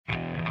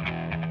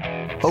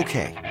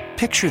Okay,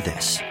 picture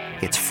this.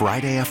 It's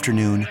Friday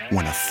afternoon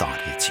when a thought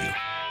hits you.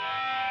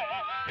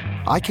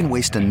 I can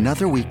waste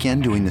another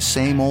weekend doing the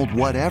same old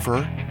whatever,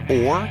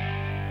 or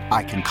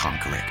I can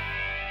conquer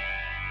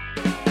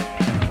it.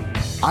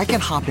 I can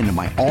hop into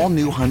my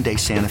all-new Hyundai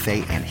Santa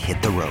Fe and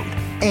hit the road.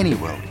 Any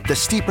road. The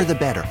steeper, the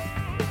better.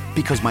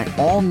 Because my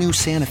all-new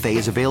Santa Fe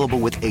is available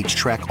with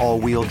H-Track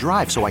all-wheel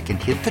drive, so I can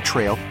hit the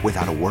trail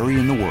without a worry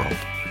in the world.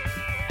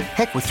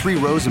 Heck, with 3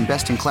 rows and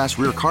best-in-class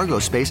rear cargo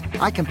space,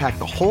 I can pack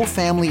the whole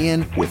family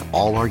in with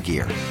all our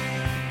gear.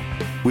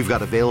 We've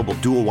got available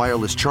dual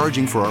wireless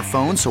charging for our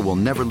phones, so we'll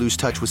never lose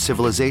touch with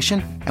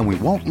civilization, and we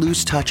won't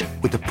lose touch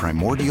with the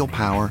primordial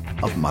power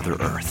of Mother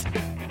Earth.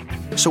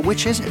 So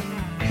which is it?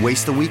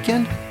 Waste the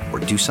weekend or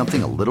do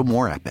something a little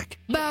more epic?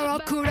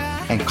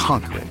 And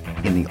conquer it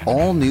in the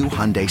all-new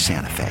Hyundai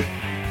Santa Fe.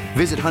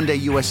 Visit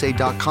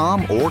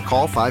HyundaiUSA.com or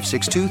call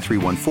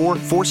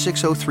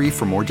 562-314-4603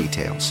 for more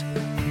details.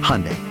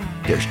 Hyundai,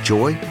 there's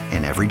joy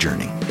in every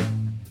journey.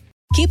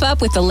 Keep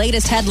up with the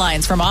latest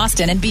headlines from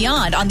Austin and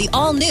beyond on the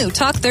all-new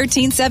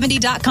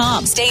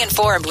Talk1370.com. Stay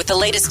informed with the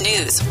latest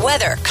news,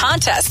 weather,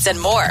 contests,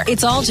 and more.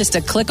 It's all just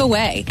a click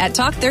away at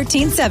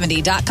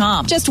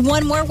Talk1370.com. Just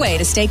one more way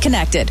to stay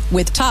connected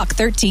with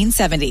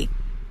Talk1370.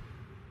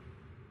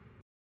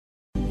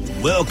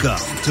 Welcome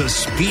to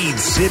Speed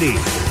City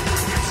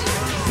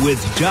with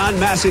John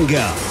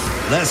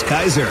Massengale, Les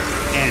Kaiser,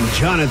 and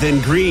Jonathan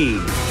Green.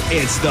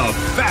 It's the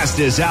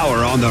fastest hour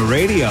on the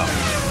radio.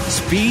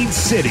 Speed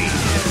City.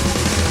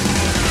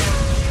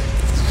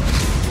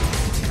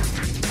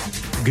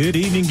 Good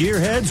evening,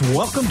 gearheads.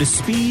 Welcome to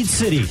Speed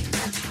City.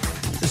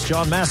 This is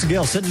John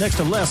Massengale sitting next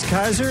to Les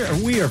Kaiser,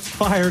 and we are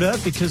fired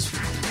up because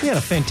we had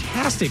a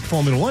fantastic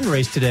Formula One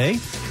race today.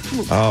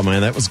 Oh,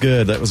 man, that was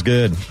good. That was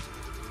good.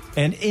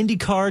 And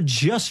IndyCar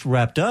just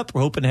wrapped up.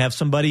 We're hoping to have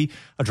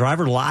a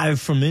driver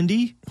live from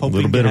Indy. A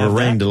little bit of a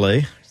rain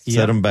delay.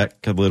 Set them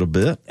back a little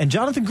bit. And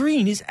Jonathan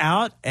Green is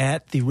out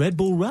at the Red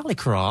Bull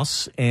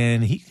Rallycross,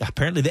 and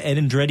apparently the Ed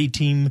Andretti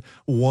team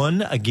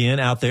won again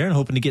out there, and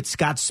hoping to get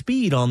Scott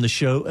Speed on the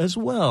show as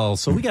well.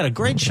 So we got a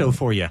great show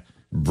for you.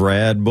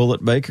 Brad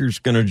Bullet Baker's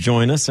going to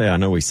join us. Hey, I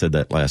know we said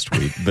that last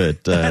week,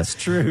 but that's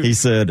true. He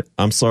said,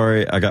 "I'm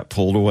sorry, I got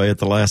pulled away at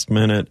the last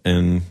minute,"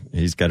 and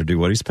he's got to do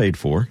what he's paid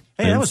for.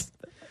 Hey, that was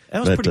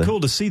pretty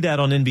cool to see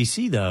that on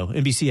NBC, though,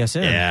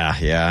 NBCSN.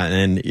 Yeah.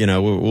 And,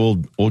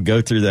 we'll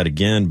go through that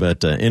again, but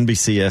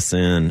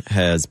NBCSN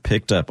has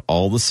picked up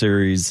all the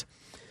series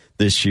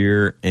this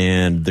year,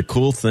 and the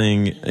cool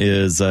thing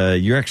is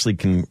you actually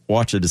can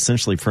watch it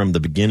essentially from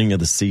the beginning of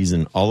the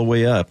season all the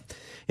way up.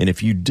 And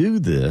if you do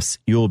this,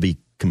 you'll be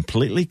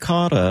completely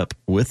caught up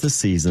with the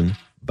season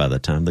by the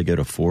time they go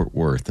to Fort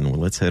Worth. And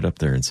let's head up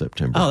there in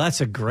September. Oh,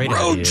 that's a great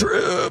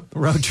idea.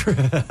 Road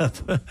trip.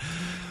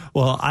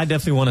 Well, I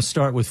definitely want to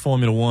start with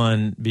Formula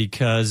One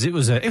because it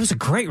was a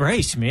great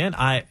race, man.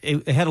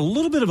 It had a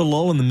little bit of a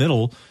lull in the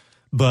middle,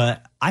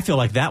 but I feel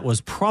like that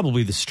was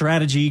probably the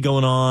strategy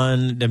going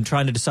on, them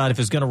trying to decide if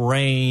it's going to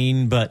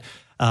rain. But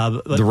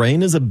the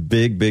rain is a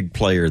big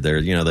player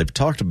there. They've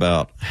talked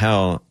about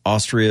how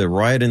Austria,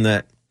 right in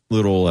that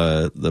little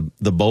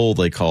the bowl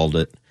they called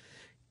it,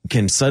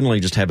 can suddenly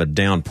just have a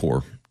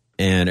downpour.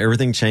 And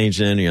everything changed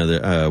in.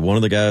 One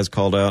of the guys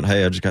called out,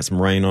 "Hey, I just got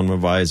some rain on my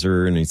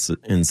visor,"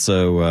 and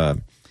so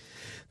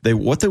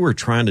what they were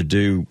trying to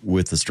do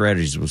with the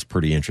strategies was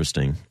pretty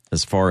interesting,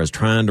 as far as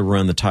trying to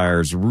run the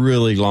tires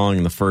really long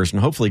in the first,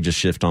 and hopefully just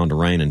shift on to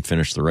rain and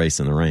finish the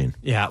race in the rain.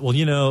 Yeah,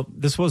 well,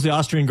 this was the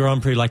Austrian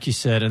Grand Prix, like you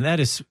said, and that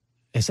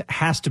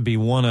has to be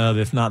one of,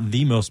 if not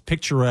the most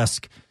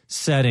picturesque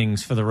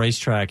settings for the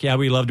racetrack. Yeah,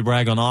 we love to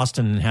brag on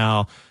Austin and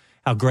how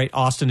great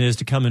Austin is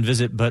to come and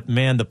visit, but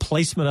man, the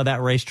placement of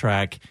that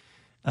racetrack.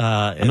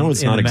 I know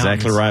it's not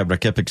exactly right, but I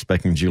kept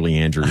expecting Julie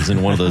Andrews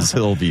in one of those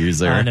hill views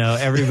there. I know,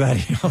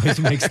 everybody always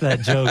makes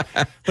that joke,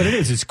 but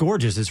it's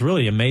gorgeous. It's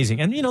really amazing,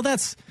 and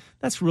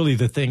that's really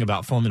the thing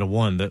about Formula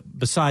One. That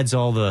besides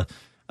all the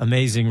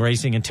amazing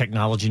racing and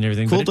technology and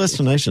everything, cool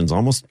destinations,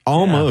 almost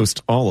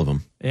all of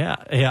them.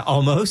 Yeah,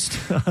 almost.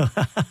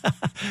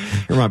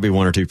 There might be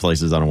one or two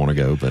places I don't want to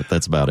go, but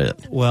that's about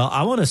it. Well,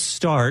 I want to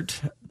start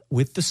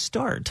with the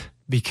start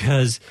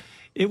because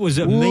it was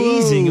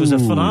amazing. Whoa. It was a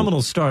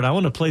phenomenal start. I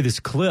want to play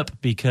this clip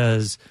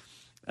because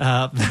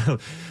Valtteri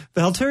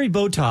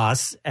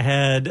Bottas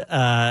had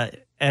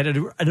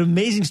an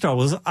amazing start. It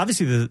was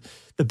obviously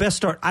the best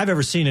start I've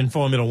ever seen in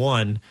Formula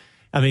One.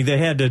 I mean, they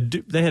had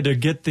to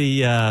get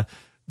the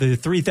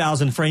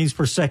 3,000 frames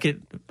per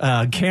second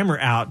camera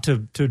out to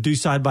do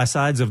side by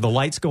sides of the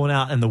lights going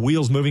out and the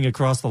wheels moving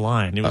across the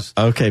line. It was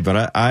okay,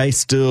 but I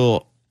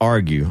still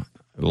argue.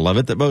 Love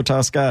it that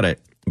Bottas got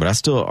it. But I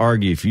still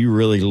argue, if you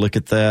really look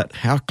at that,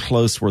 how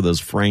close were those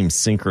frames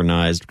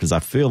synchronized? Because I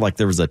feel like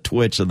there was a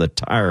twitch of the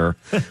tire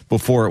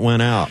before it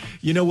went out.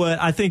 You know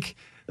what? I think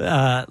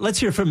let's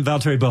hear from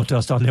Valtteri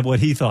Bottas on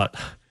what he thought.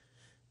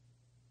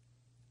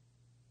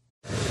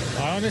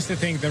 I honestly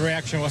think the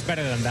reaction was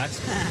better than that.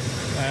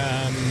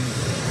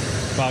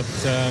 But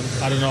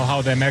I don't know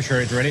how they measure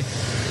it really.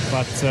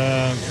 But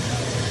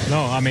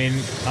no, I mean,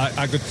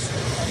 I could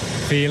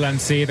feel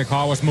and see the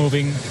car was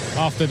moving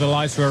after the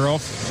lights were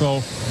off.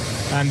 So,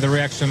 and the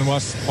reaction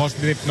was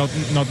positive,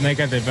 not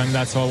negative, and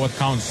that's all what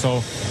counts. So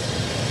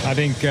I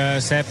think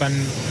Sepp and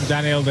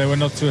Daniel, they were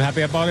not too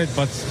happy about it,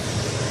 but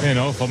you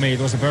know, for me it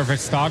was a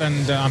perfect start,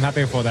 and I'm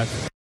happy for that.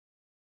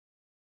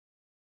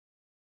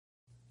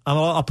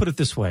 I'll put it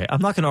this way.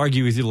 I'm not going to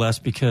argue with you, Les,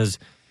 because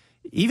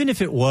even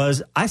if it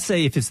was, I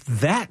say if it's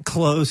that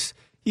close,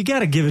 you got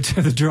to give it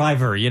to the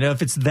driver. You know,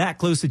 if it's that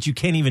close that you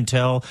can't even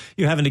tell,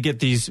 you're having to get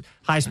these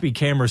high-speed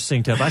cameras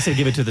synced up, I say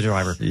give it to the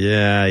driver.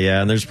 Yeah,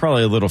 and there's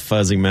probably a little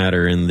fuzzy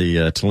matter in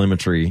the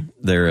telemetry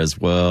there as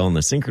well, and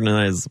the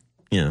synchronized,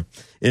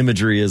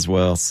 imagery as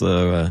well.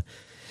 So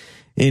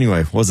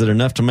anyway, was it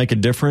enough to make a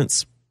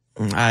difference?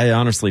 I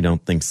honestly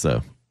don't think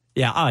so.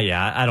 Yeah,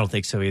 I don't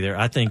think so either.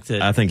 I think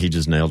he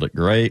just nailed it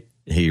great.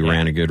 He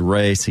ran a good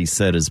race. He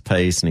set his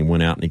pace, and he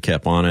went out and he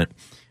kept on it.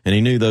 And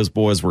he knew those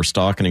boys were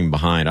stalking him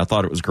behind. I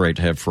thought it was great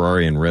to have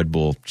Ferrari and Red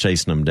Bull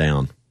chasing him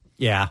down.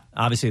 Yeah,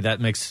 obviously that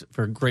makes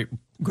for great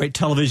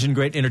television,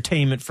 great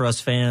entertainment for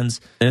us fans.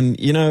 And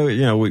we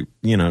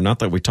not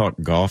that we talk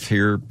golf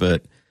here,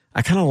 but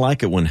I kind of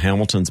like it when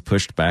Hamilton's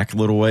pushed back a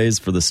little ways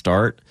for the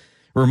start.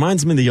 It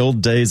reminds me of the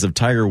old days of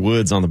Tiger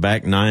Woods on the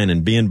back nine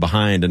and being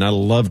behind, and I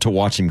love to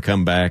watch him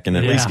come back and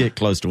at least get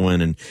close to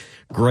winning.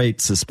 Great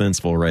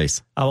suspenseful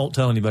race. I won't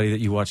tell anybody that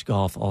you watch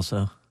golf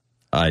also.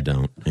 I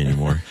don't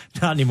anymore.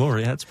 Not anymore.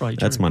 Yeah, that's probably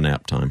true. That's my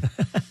nap time.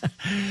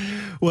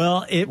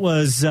 Well, it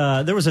was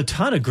there was a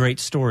ton of great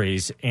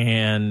stories,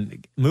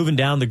 and moving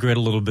down the grid a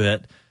little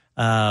bit,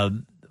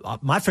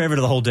 my favorite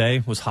of the whole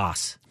day was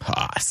Haas.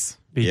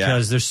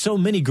 Because there's so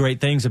many great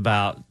things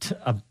about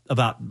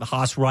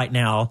Haas right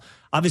now.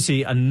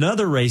 Obviously,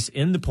 another race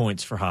in the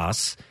points for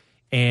Haas,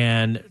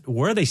 and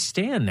where they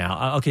stand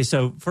now. Okay,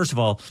 so first of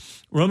all,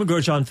 Roman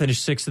Grosjean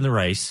finished sixth in the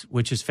race,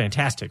 which is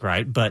fantastic,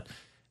 right? But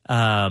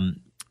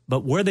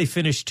where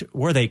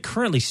they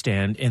currently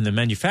stand in the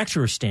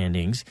manufacturer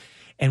standings,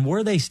 and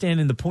where they stand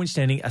in the point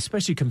standing,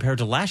 especially compared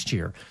to last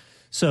year.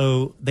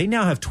 So they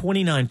now have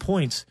 29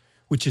 points,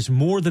 which is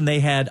more than they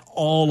had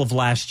all of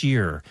last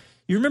year.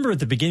 You remember at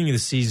the beginning of the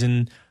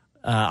season,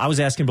 I was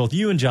asking both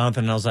you and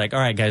Jonathan, and I was like, all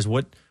right, guys,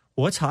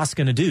 what's Haas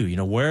going to do? You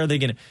know, where are they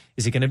going to –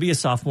 is it going to be a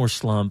sophomore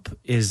slump?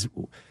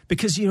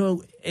 Because,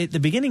 at the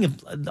beginning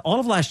of all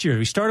of last year,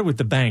 we started with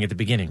the bang at the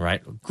beginning,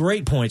 right?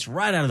 Great points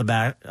right out of the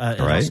back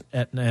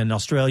in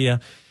Australia.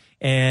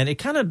 And it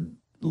kind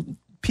of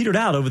petered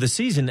out over the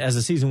season as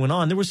the season went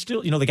on. There was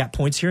still – they got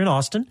points here in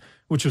Austin,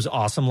 which was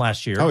awesome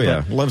last year. Oh,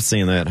 yeah. Love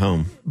seeing that at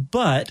home.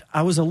 But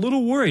I was a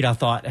little worried. I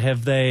thought,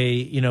 have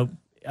they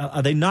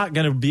are they not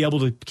going to be able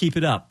to keep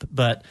it up?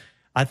 But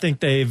I think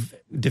they've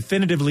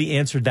definitively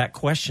answered that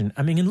question.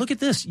 I mean, and look at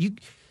this.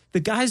 The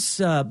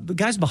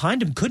guys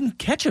behind him couldn't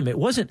catch him.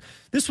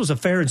 This was a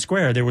fair and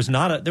square. There was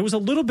a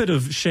little bit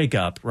of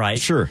shakeup, right?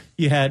 Sure.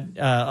 You had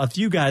a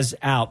few guys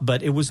out,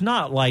 but it was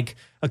not like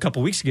a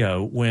couple weeks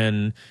ago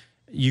when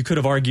you could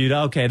have argued,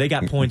 okay, they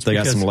got points.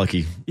 Got some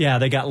lucky. Yeah,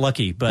 they got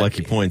lucky. But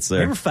lucky points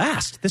there. They were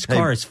fast. This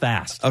car is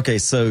fast. Okay,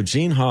 so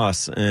Gene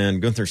Haas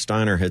and Gunther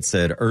Steiner had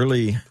said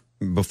early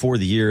before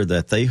the year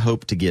that they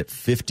hope to get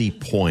 50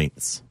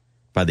 points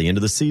by the end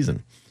of the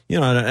season.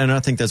 And I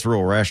think that's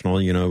real rational.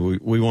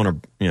 We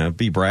want to,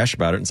 be brash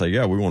about it and say,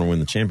 yeah, we want to win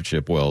the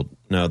championship. Well,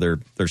 no,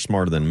 they're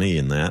smarter than me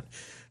in that.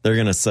 They're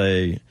going to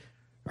say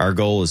our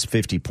goal is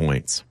 50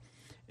 points.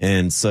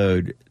 And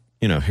so,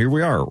 here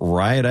we are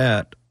right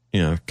at,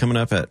 coming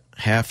up at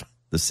half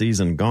the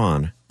season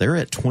gone. They're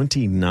at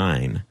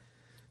 29.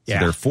 So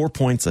they're 4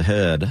 points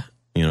ahead,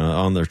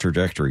 on their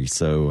trajectory.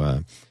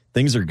 So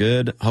things are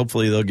good.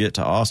 Hopefully they'll get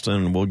to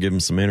Austin and we'll give them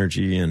some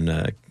energy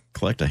and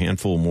collect a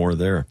handful more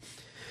there.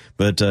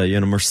 But,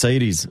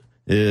 Mercedes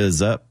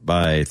is up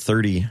by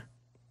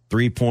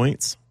 33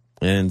 points.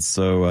 And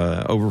so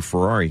over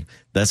Ferrari,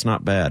 that's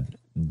not bad.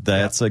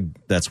 That's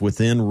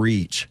within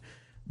reach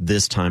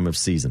this time of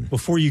season.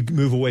 Before you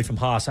move away from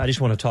Haas, I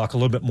just want to talk a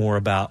little bit more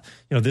about,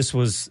 this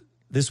was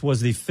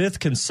the fifth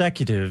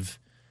consecutive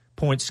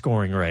point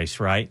scoring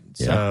race, right?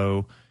 Yeah.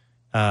 So,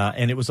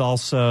 and it was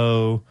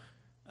also,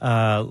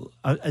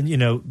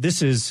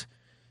 this is,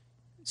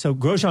 so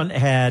Grosjean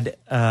had,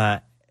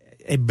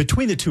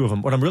 between the two of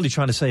them, what I'm really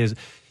trying to say is,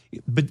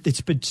 but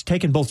it's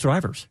taken both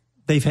drivers.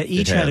 They've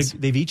each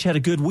had a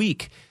good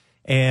week,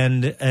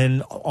 and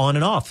on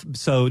and off.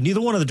 So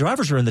neither one of the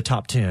drivers are in the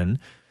top 10.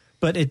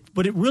 But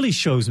what it really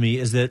shows me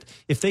is that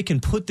if they can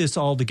put this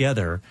all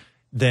together,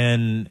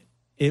 then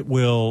it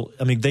will.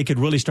 I mean, they could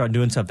really start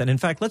doing something. In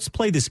fact, let's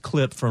play this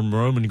clip from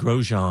Roman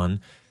Grosjean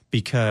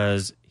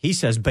because he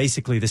says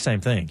basically the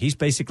same thing. He's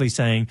basically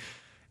saying,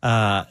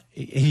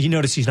 you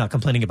notice he's not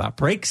complaining about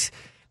brakes.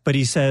 But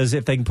he says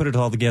if they can put it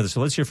all together. So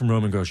let's hear from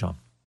Roman Grosjean.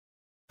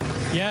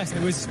 Yes,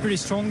 it was pretty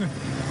strong.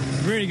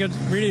 Really good,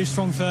 really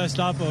strong first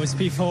lap. I was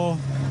P4.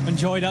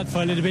 Enjoyed that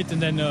for a little bit.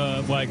 And then,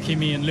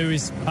 Kimi and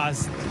Lewis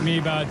passed me,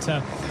 but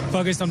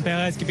focused on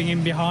Perez, keeping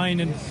him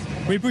behind. And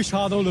we pushed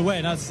hard all the way.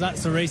 That's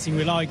the racing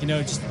we like,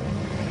 just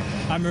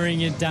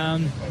hammering it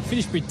down.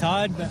 Finished pretty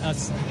tired, but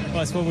that's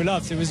what we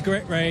love. So it was a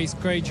great race,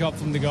 great job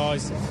from the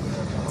guys.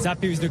 was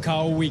happy with the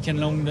car all weekend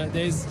long. There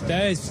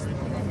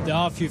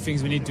are a few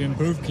things we need to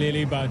improve,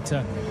 clearly, but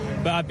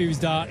happy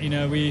with that. You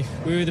know, we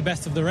were the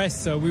best of the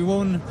rest, so we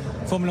won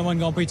Formula 1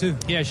 Grand Prix too.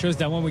 Yeah, it shows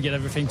that when we get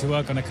everything to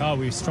work on the car,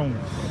 we're strong,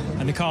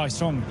 and the car is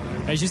strong.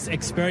 It's just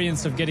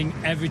experience of getting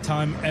every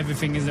time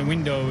everything is a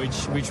window,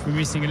 which we're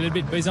missing a little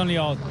bit, but it's only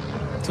our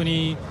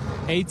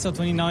 28th or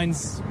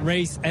 29th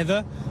race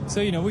ever,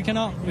 so you know we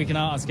cannot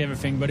ask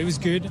everything, but it was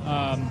good.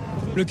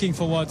 Looking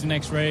forward to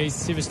next race.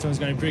 Silverstone's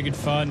going to be pretty good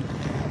fun.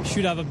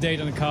 Should have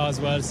update on the car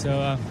as well,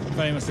 so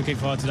very much looking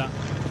forward to that.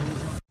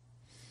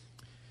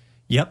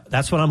 Yep,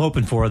 that's what I'm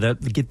hoping for,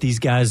 that get these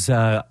guys,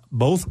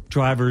 both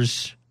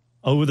drivers,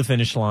 over the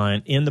finish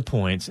line in the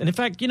points. And in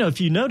fact, you know, if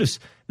you notice,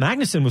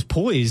 Magnussen was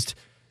poised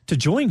to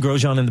join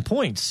Grosjean in the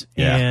points.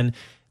 Yeah. And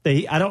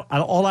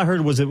all I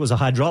heard was it was a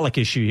hydraulic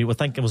issue. I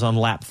think it was on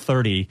lap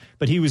 30,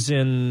 but he was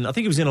in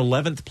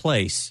 11th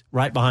place,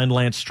 right behind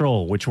Lance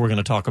Stroll, which we're going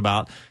to talk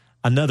about.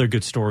 Another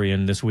good story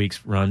in this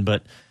week's run.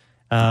 But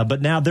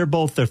now they're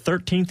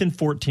 13th and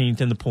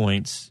 14th in the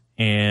points,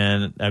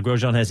 and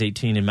Grosjean has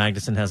 18 and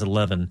Magnussen has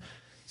 11.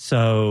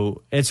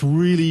 So it's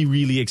really,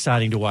 really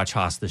exciting to watch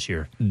Haas this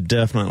year.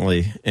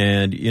 Definitely.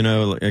 And, you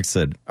know, like I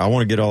said, I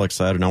want to get all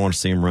excited and I want to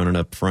see them running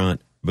up front,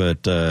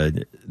 but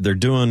they're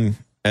doing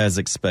as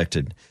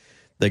expected.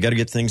 They got to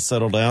get things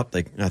settled out.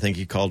 I think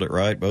you called it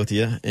right, both of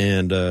you,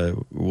 and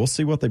we'll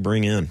see what they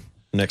bring in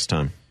next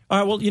time. All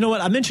right, well, you know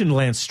what? I mentioned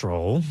Lance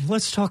Stroll.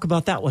 Let's talk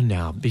about that one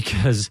now,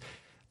 because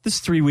this is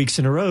 3 weeks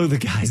in a row the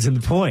guy's in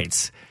the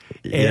points.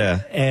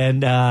 Yeah.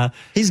 And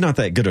he's not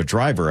that good a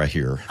driver, I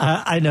hear.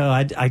 I know.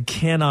 I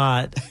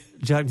cannot,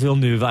 Jacques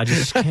Villeneuve, I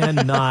just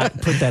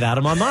cannot put that out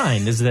of my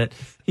mind, is that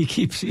he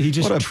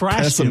just what a trashed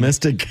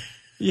pessimistic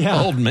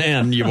old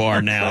man you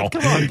are now.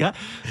 Come on, guy.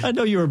 I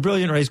know you're a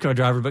brilliant race car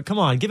driver, but come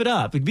on, give it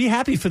up. Be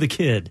happy for the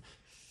kid.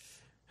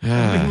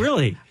 I mean,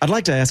 really. I'd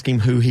like to ask him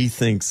who he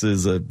thinks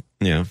is a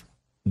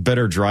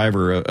better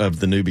driver of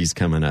the newbies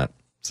coming up.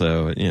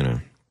 So,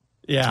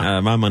 yeah,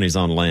 my money's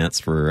on Lance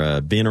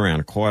for being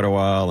around quite a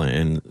while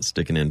and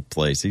sticking in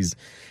place.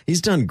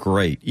 He's done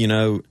great,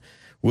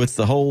 with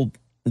the whole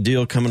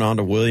deal coming on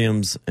to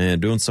Williams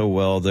and doing so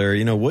well there.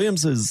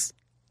 Williams is,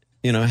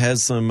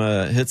 has some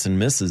hits and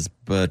misses,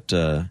 but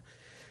I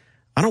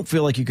don't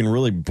feel like you can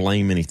really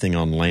blame anything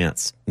on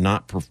Lance.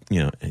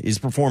 He's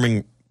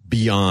performing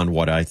beyond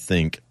what I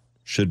think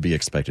should be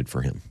expected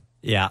for him.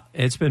 Yeah,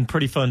 it's been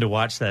pretty fun to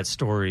watch that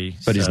story.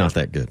 But he's not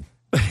that good.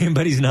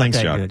 But he's not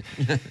that Jacques.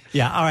 good.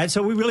 Yeah, all right.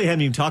 So we really haven't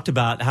even talked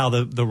about how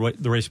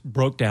the race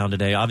broke down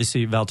today.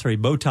 Obviously,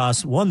 Valtteri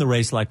Bottas won the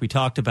race like we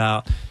talked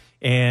about.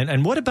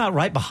 And what about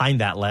right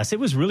behind that, Les? It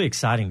was really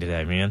exciting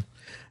today, man.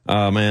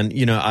 Man,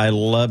 I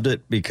loved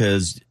it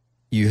because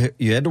you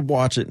had to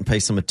watch it and pay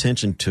some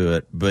attention to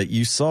it, but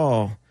you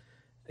saw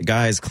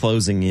guys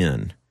closing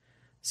in.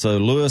 So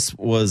Lewis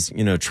was,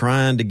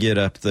 trying to get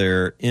up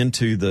there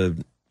into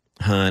the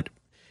hunt.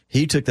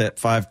 He took that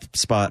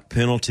 5-spot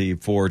penalty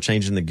for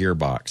changing the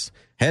gearbox.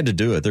 Had to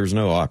do it. There was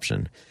no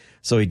option.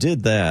 So he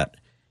did that,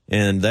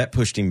 and that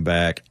pushed him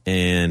back,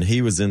 and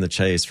he was in the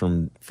chase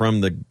from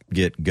the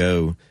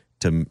get-go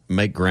to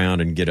make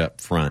ground and get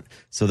up front.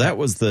 So that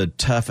was the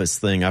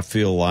toughest thing, I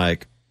feel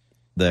like,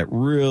 that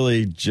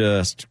really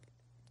just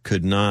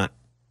could not,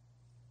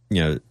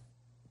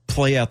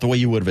 play out the way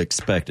you would have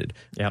expected.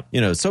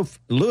 Yep. So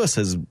Lewis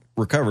has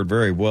recovered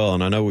very well,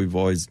 and I know we've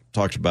always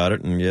talked about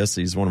it, and yes,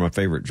 he's one of my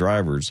favorite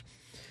drivers,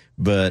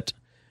 but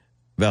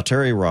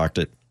Valtteri rocked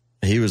it.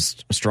 He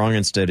was strong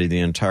and steady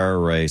the entire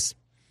race.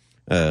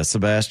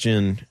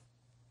 Sebastian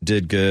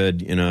did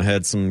good,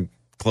 had some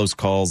close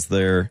calls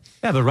there.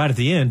 Yeah, but right at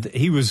the end,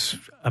 he was,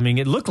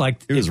 it looked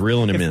like he was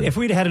reeling him in. If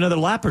we'd had another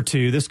lap or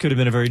two, this could have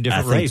been a very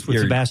different race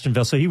with Sebastian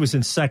Vettel. So he was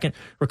in second,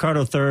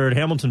 Ricciardo third,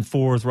 Hamilton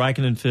fourth,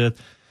 Raikkonen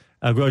fifth,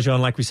 Grosjean,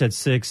 like we said,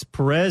 sixth,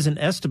 Perez and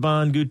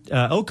Esteban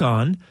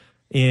Ocon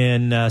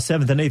in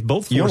seventh and eighth,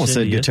 both. You almost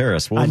said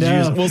Gutierrez.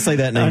 We'll say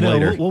that name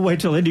later. We'll wait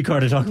till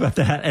IndyCar to talk about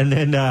that. And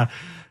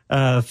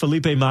then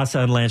Felipe Massa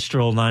and Lance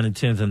Stroll 9th and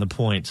 10th in the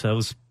points. So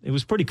it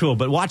was pretty cool.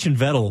 But watching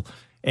Vettel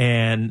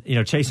and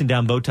chasing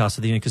down Bottas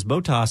at the end, because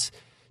Bottas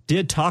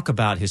did talk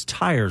about his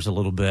tires a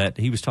little bit.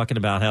 He was talking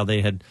about how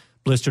they had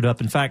blistered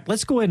up. In fact,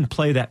 let's go ahead and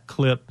play that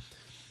clip.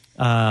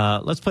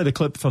 Let's play the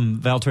clip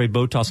from Valtteri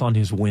Bottas on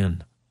his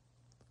win.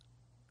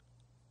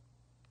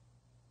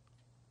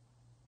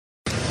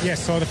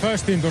 Yes, so the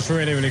first stint was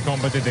really, really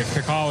competitive.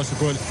 The car was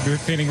good,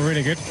 feeling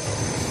really good.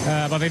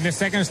 But in the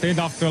second stint,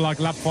 after lap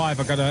 5,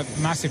 I got a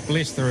massive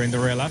blister in the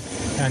rear lap,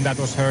 and that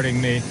was hurting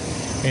me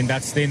in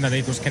that stint, and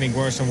it was getting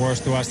worse and worse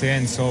towards the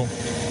end. So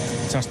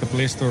just the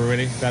blister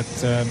really that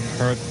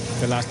hurt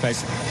the last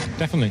place.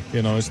 Definitely,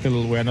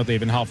 still we're not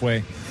even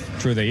halfway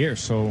through the year,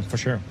 so for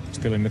sure,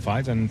 still in the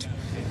fight and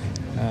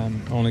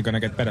only going to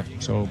get better.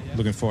 So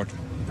looking forward.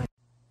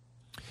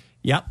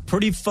 Yeah,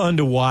 pretty fun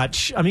to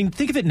watch.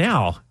 Think of it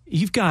now.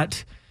 You've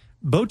got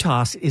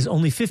Bottas is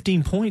only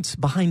 15 points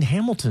behind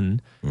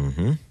Hamilton.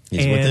 Mm-hmm.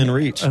 He's within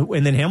reach.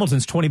 And then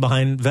Hamilton's 20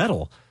 behind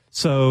Vettel.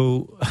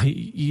 So,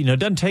 it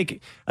doesn't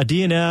take a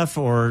DNF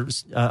or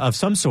of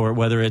some sort,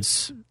 whether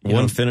it's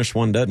one finish,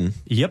 one doesn't.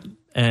 Yep.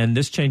 And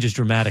this changes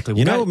dramatically.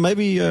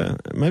 Maybe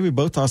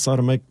Bottas ought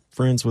to make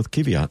friends with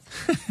Kvyat.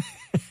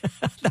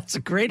 That's a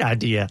great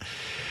idea.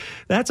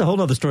 That's a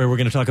whole other story we're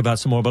going to talk about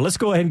some more. But let's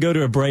go ahead and go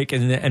to a break.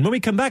 And when we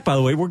come back, by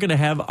the way, we're going to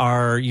have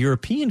our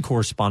European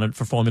correspondent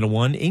for Formula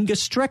One, Inga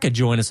Strecke,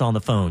 join us on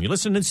the phone. You're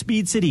listening to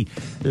Speed City,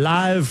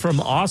 live from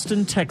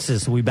Austin,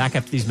 Texas. We'll be back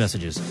after these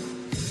messages.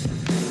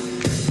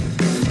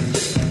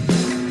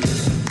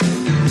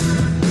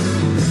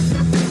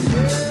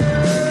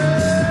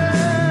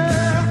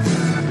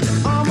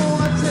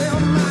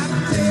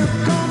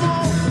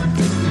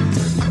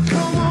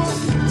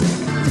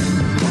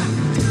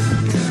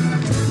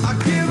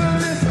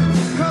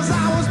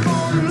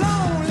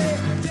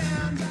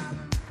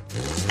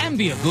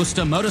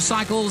 Agusta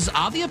motorcycles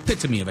are the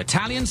epitome of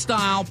Italian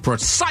style,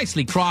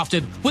 precisely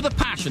crafted with a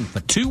passion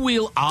for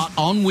two-wheel art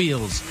on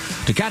wheels.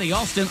 Ducati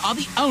Austin are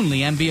the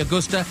only MV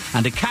Agusta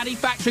and Ducati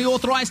factory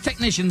authorized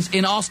technicians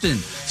in Austin,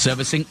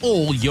 servicing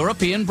all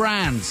European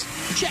brands.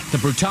 Check the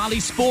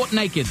Brutale Sport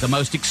Naked, the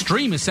most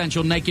extreme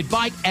essential naked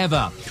bike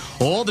ever.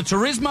 Or the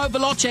Turismo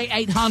Veloce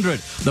 800,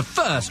 the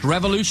first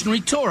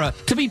revolutionary tourer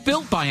to be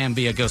built by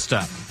MV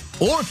Agusta.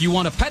 Or if you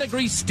want a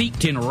pedigree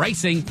steeped in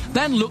racing,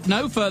 then look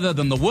no further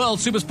than the World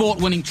Supersport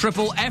winning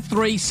triple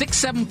F3,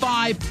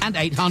 675 and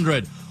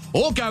 800.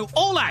 Or go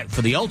all out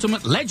for the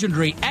ultimate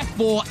legendary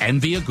F4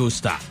 MV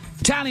Agusta.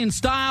 Italian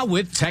style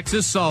with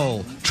Texas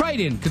soul.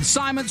 Trade-in,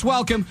 consignments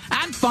welcome,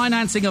 and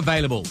financing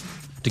available.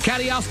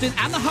 Ducati Austin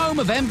and the home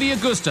of MV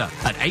Agusta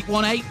at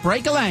 818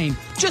 Breaker Lane,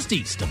 just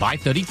east of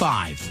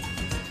I-35.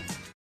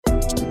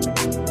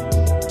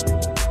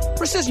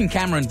 Precision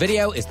Camera and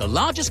Video is the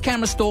largest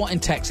camera store in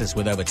Texas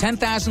with over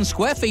 10,000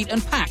 square feet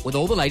and packed with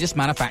all the latest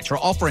manufacturer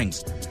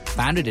offerings.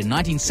 Founded in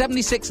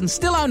 1976 and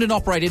still owned and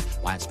operated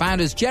by its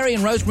founders Jerry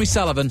and Rosemary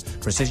Sullivan,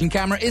 Precision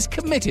Camera is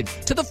committed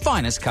to the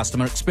finest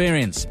customer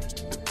experience.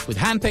 With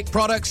hand-picked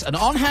products and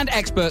on-hand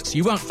experts,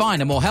 you won't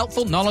find a more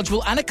helpful,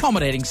 knowledgeable and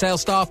accommodating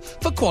sales staff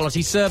for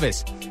quality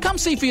service. Come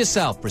see for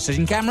yourself.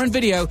 Precision Camera and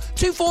Video,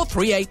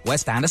 2438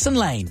 West Anderson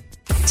Lane.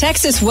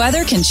 Texas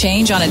weather can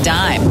change on a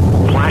dime.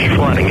 Flash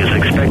flooding is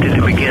expected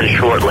to begin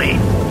shortly.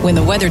 When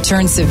the weather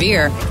turns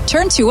severe,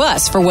 turn to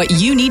us for what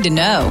you need to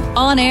know.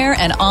 On air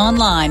and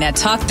online at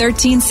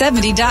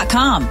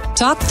Talk1370.com.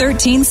 Talk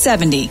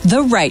 1370,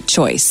 the right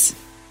choice.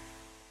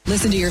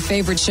 Listen to your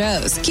favorite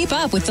shows. Keep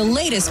up with the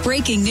latest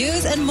breaking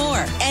news and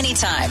more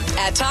anytime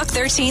at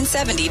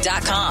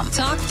Talk1370.com.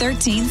 Talk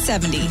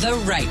 1370, the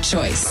right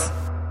choice.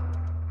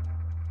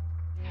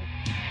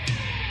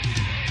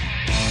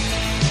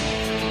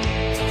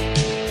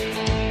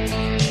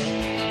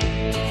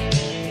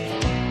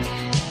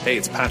 Hey,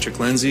 it's Patrick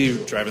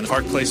Lindsay driving the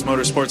Park Place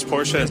Motorsports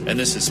Porsche, and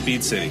this is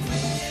Speed City.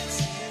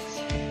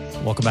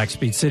 Welcome back to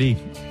Speed City.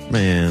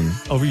 Man,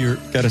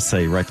 gotta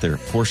say right there,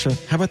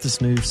 Porsche. How about this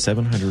new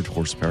 700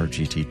 horsepower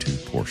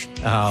GT2 Porsche?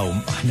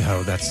 Oh, I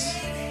know, that's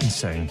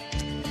insane.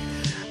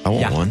 I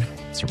want one.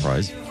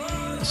 Surprise.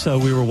 So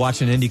we were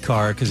watching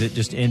IndyCar because it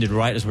just ended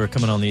right as we were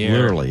coming on the air.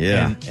 Literally,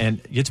 yeah.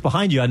 And it's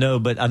behind you, I know,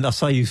 but I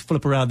saw you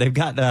flip around. They've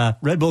got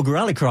Red Bull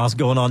Rallycross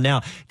going on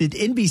now. Did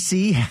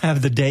NBC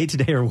have the day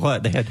today or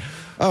what? They had.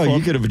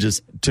 You could have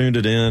just tuned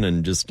it in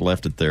and just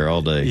left it there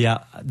all day.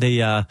 Yeah,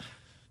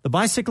 the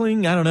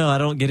bicycling, I don't know. I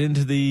don't get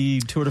into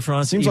the Tour de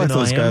France. Seems like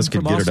those guys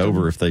could get it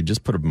over if they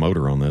just put a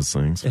motor on those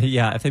things.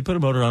 Yeah, if they put a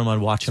motor on them, I'd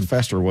watch them.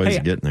 Faster ways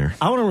of getting there.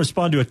 I want to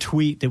respond to a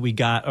tweet that we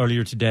got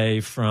earlier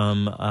today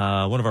from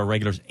one of our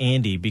regulars,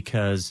 Andy,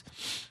 because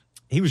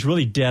he was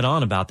really dead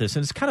on about this.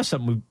 And it's kind of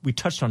something we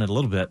touched on it a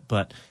little bit,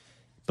 but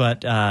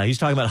he's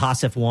talking about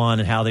Haas F1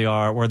 and how they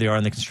are, where they are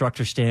in the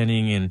constructor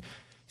standing. And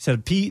he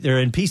said they're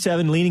in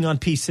P7, leaning on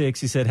P6.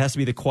 He said it has to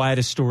be the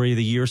quietest story of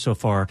the year so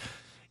far.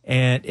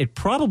 And it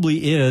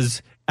probably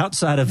is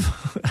outside of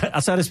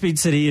Speed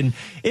City, and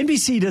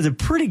NBC does a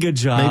pretty good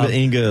job.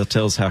 Maybe Inga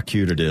tells how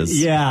cute it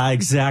is. Yeah,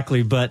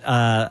 exactly. But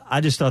I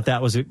just thought it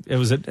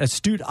was an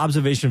astute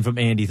observation from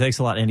Andy. Thanks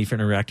a lot, Andy, for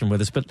interacting with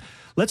us. But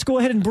let's go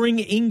ahead and bring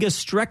Inga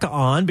Strecke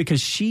on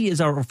because she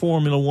is our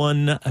Formula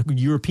One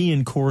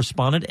European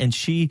correspondent, and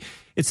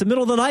it's the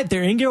middle of the night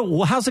there.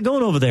 Inga, how's it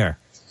going over there?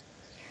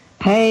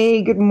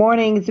 Hey, good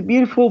morning. It's a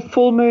beautiful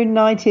full moon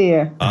night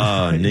here.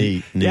 Oh,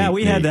 neat. Yeah,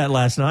 we had that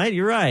last night.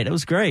 You're right. It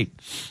was great.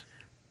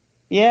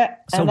 Yeah,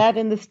 and that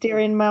in the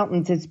Styrian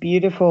Mountains. It's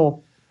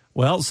beautiful.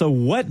 Well, so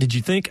what did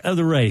you think of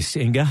the race,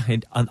 Inga,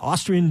 an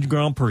Austrian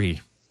Grand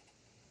Prix?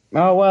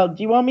 Oh, well,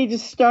 do you want me to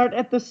start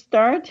at the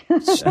start?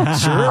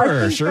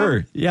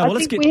 Sure. Yeah, I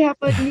think we have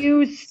a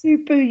new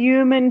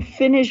superhuman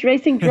Finnish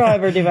racing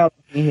driver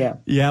developing here.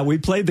 Yeah, we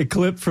played the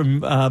clip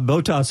from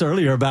Bottas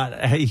earlier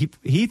about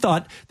he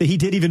thought that he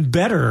did even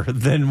better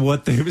than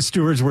what the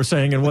stewards were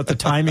saying and what the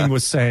timing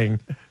was saying.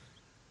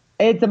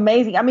 It's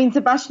amazing. I mean,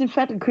 Sebastian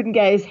Vettel couldn't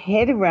get his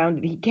head around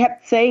it. He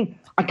kept saying,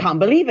 I can't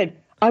believe it.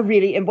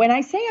 And when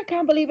I say I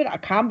can't believe it, I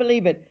can't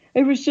believe it.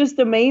 It was just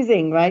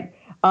amazing, right?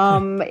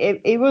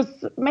 It was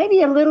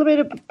maybe a little bit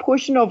of a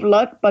portion of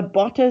luck, but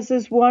Bottas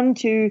is one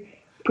to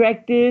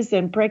practice,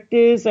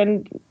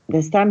 and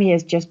this time he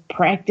has just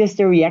practiced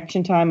the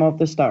reaction time of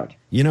the start.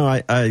 You know,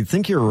 I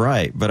think you're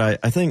right, but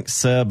I think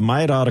Seb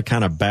might ought to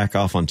kind of back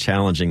off on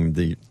challenging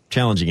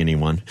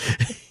anyone.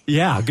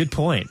 Yeah, good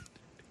point.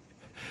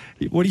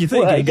 What do you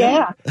think? Well,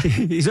 yeah.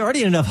 He's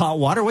already in enough hot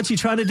water. What's he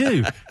trying to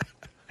do?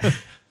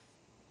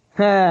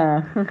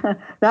 No,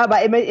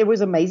 but it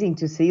was amazing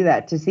to see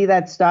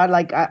that start.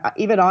 Like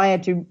even I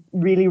had to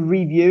really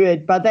review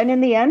it. But then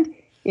in the end,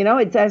 you know,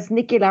 it's as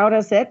Niki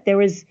Lauda said,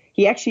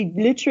 he actually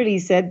literally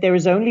said there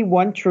is only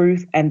one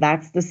truth, and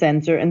that's the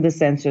sensor, and the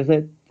sensor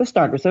said the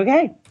start was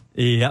okay.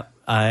 Yep,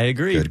 I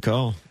agree. Good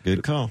call.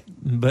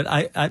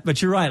 But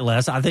but you're right,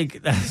 Les. I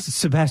think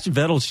Sebastian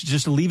Vettel should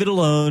just leave it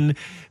alone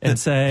and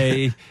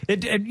say,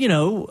 you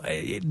know,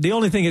 the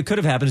only thing that could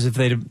have happened is if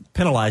they'd have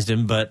penalized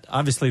him. But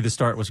obviously the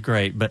start was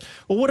great. But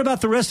what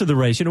about the rest of the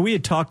race? You know, we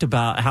had talked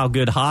about how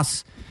good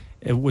Haas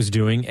was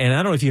doing, and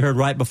I don't know if you heard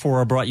right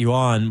before I brought you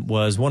on,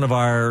 was one of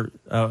our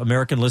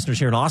American listeners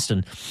here in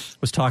Austin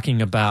was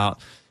talking about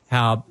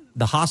how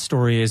the Haas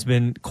story has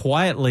been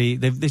quietly,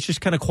 they've just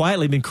kind of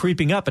quietly been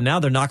creeping up, and now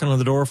they're knocking on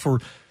the door for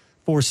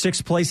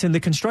sixth place in the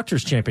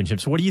Constructors'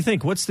 Championship. So what do you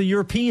think? What's the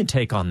European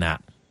take on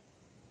that?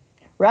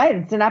 Right.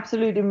 It's an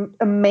absolute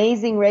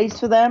amazing race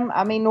for them.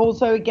 I mean,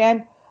 also,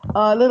 again,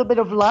 a little bit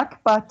of luck,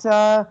 but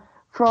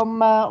from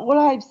what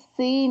I've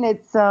seen,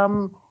 it's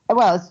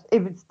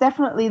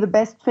definitely the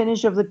best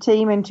finish of the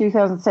team in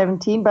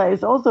 2017, but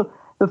it's also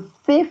the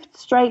 5th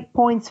straight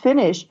points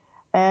finish,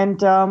 and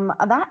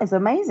that is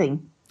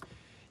amazing.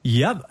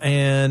 Yep,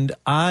 and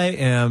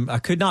I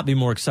could not be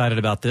more excited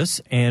about this.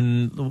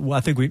 And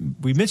I think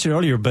we mentioned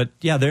earlier, but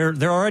yeah,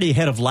 they're already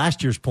ahead of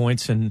last year's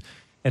points and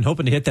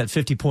hoping to hit that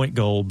 50-point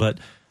goal. But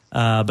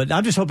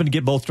I'm just hoping to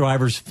get both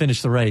drivers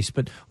finish the race.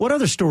 But what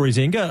other stories,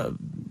 Inga,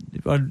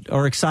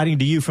 are exciting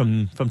to you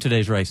from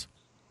today's race?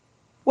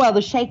 Well,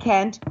 the shake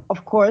hand,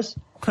 of course,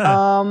 but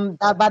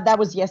that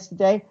was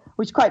yesterday,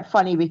 which is quite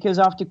funny because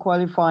after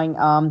qualifying,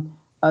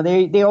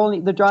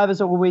 the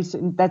drivers always,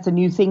 that's a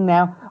new thing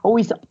now,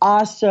 always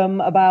ask them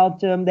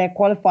about their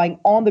qualifying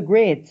on the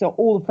grid so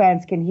all the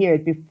fans can hear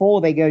it before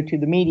they go to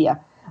the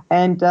media.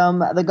 And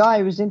the guy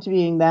who was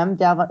interviewing them,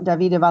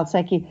 Davide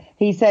Valsecchi,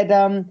 he said,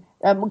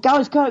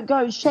 guys,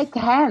 go shake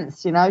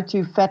hands, you know,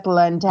 to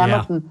Vettel and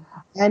Hamilton. Yeah.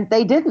 And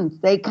they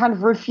didn't. They kind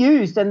of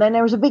refused. And then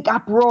there was a big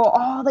uproar.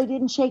 Oh, they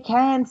didn't shake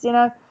hands, you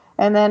know.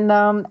 And then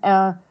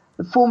the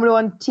Formula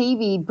One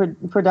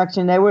TV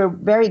production, they were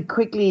very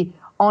quickly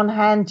on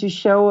hand to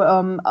show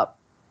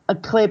a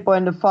clip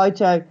and a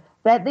photo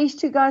that these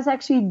two guys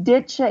actually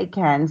did shake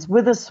hands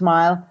with a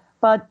smile,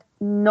 but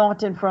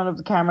not in front of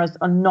the cameras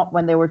or not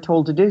when they were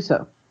told to do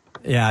so.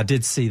 Yeah, I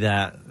did see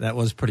that. That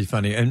was pretty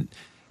funny.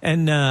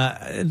 And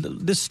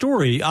this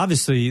story,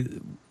 obviously,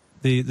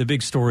 the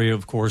big story,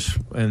 of course,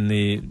 in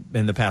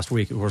the past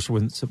week, of course,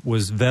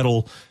 was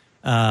Vettel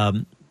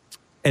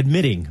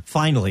admitting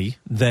finally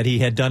that he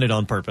had done it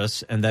on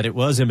purpose and that it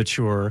was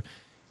immature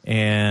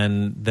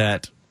and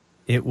that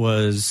it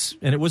was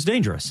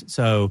dangerous.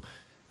 So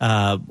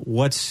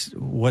what's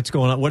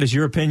going on? What is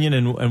your opinion,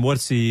 and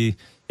what's the,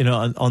 you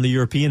know, on the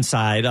European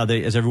side?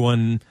 Is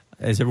everyone's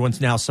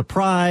now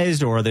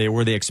surprised, or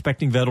were they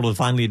expecting Vettel to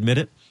finally admit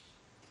it?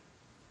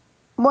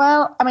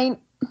 Well, I mean,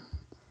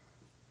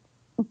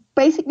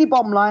 basically,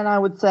 bottom line, I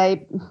would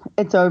say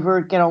it's over.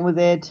 Get on with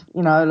it.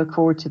 You know, look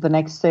forward to the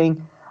next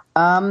thing.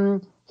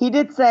 He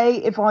did say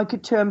if I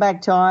could turn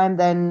back time,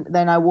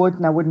 then I would,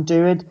 and I wouldn't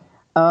do it.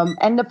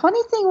 And the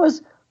funny thing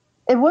was,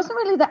 it wasn't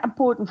really that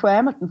important for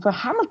Hamilton. For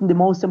Hamilton, the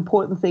most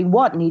important thing,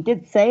 and he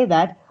did say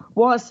that,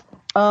 was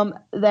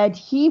that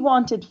he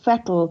wanted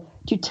Vettel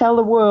to tell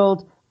the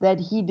world that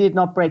he did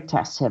not brake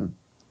test him.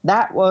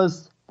 That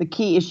was the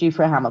key issue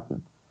for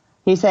Hamilton.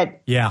 He said,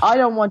 I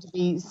don't want to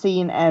be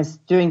seen as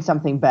doing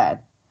something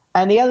bad.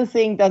 And the other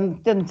thing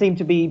doesn't seem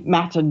to be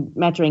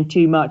mattering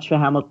too much for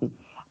Hamilton.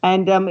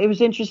 And it was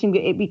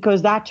interesting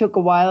because that took a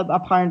while,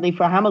 apparently,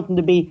 for Hamilton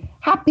to be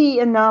happy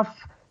enough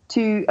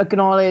to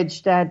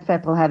acknowledge that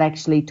Vettel had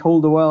actually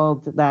told the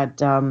world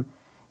that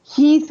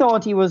he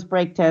thought he was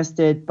brake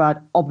tested,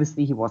 but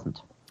obviously he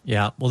wasn't.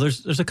 Yeah, well,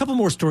 there's a couple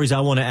more stories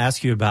I want to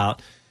ask you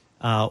about.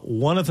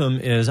 One of them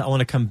is I want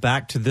to come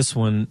back to this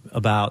one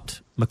about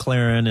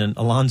McLaren and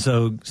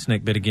Alonso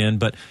snakebit again.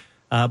 But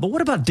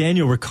what about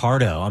Daniel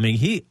Ricciardo? I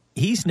mean,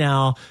 he's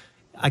now,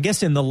 I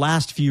guess, in the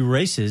last few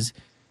races,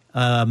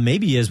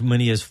 maybe as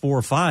many as 4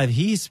 or 5,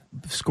 he's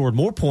scored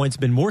more points,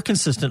 been more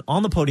consistent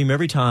on the podium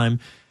every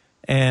time,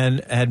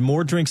 and had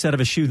more drinks out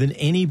of a shoe than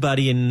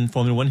anybody in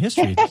Formula One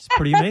history. It's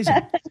pretty amazing.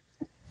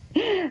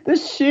 The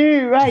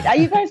shoe, right. Are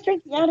you guys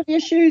drinking out of your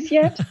shoes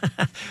yet?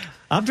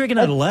 I'm drinking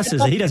out of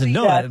Les's. He doesn't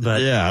know it,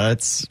 but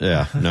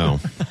no.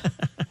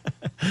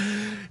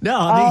 No,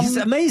 I mean, it's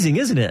amazing,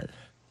 isn't it?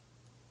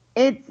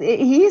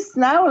 He's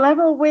now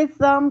level with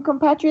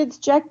compatriots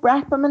Jack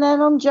Brabham and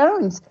Adam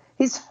Jones.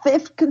 His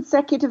 5th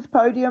consecutive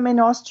podium in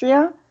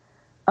Austria.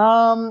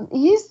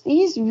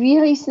 He's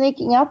really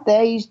sneaking up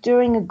there. He's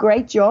doing a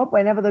great job.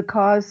 Whenever the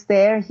car's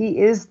there, he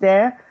is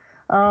there.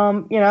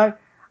 You know,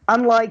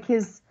 unlike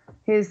his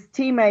his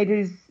teammate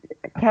who's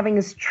having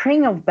a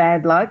string of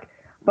bad luck.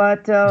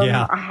 But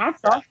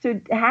hats off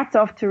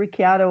to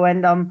Ricciardo,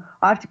 and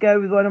I have to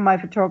go with one of my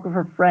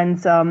photographer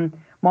friends,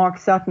 Mark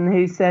Sutton,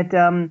 who said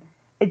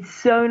it's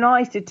so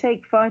nice to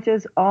take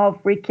photos of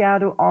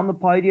Ricciardo on the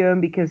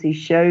podium because he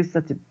shows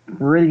such a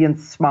brilliant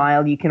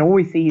smile. You can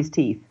always see his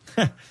teeth.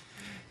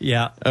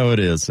 Yeah. Oh, it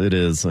is.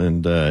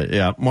 And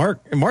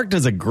Mark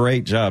does a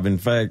great job. In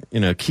fact,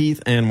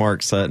 Keith and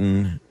Mark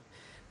Sutton,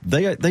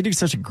 they do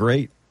such a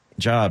great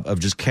job of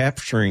just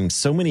capturing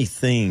so many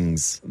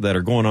things that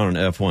are going on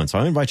in F1. So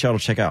I invite y'all to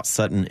check out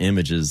Sutton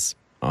Images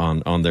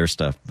on their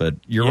stuff. But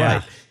you're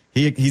right.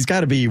 He's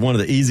got to be one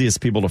of the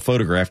easiest people to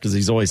photograph because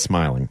he's always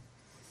smiling.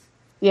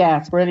 Yeah,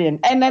 it's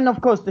brilliant. And then, of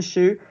course, the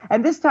shoe.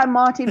 And this time,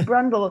 Martin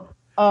Brundle,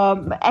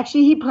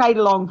 actually, he played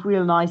along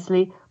real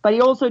nicely. But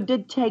he also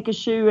did take a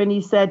shoe, and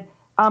he said,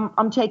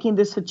 I'm taking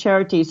this for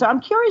charity. So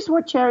I'm curious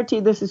what charity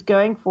this is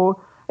going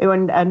for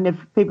and if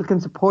people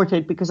can support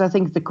it, because I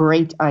think it's a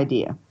great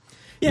idea.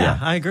 Yeah,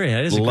 I agree.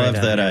 It is a great idea.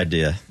 Love that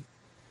idea.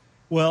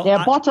 Well,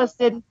 Bottas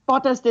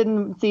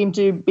didn't seem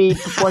to be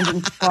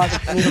wanting to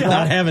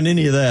not having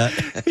any of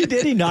that. He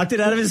did. He knocked it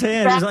out of his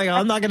hand. He was like,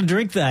 I'm not going to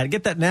drink that.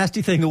 Get that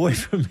nasty thing away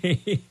from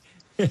me.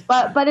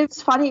 But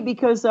it's funny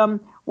because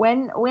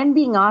when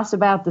being asked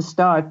about the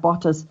start,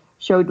 Bottas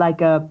showed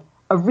like a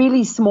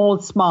really small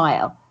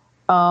smile,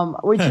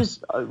 which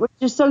is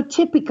so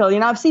typical.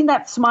 I've seen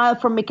that smile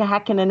from Mika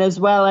Häkkinen as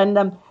well,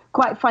 and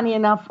quite funny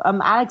enough,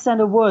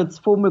 Alexander Woods,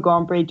 former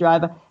Grand Prix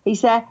driver, he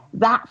said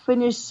that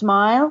Finnish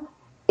smile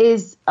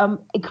is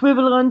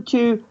equivalent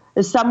to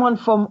some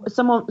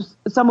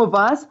of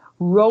us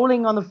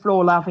rolling on the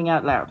floor laughing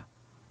out loud.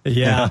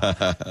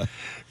 Yeah.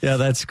 Yeah,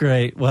 that's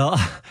great. Well,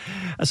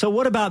 so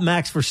what about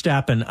Max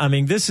Verstappen? I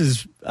mean, this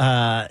is,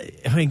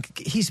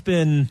 he's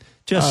been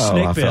just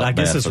snake bit. I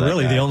guess is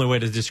really the only way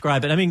to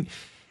describe it. I mean,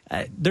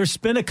 there's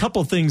been a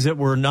couple things that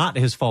were not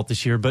his fault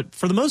this year, but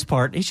for the most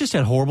part, he's just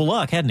had horrible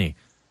luck, hadn't he?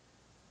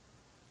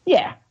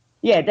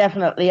 Yeah,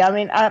 definitely. I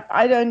mean,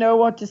 I don't know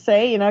what to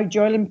say.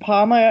 Jolyon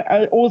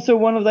Palmer, also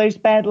one of those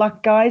bad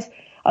luck guys.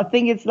 I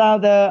think it's now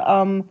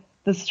the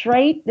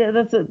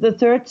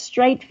third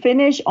straight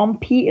finish on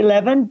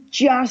P11,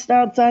 just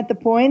outside the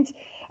points.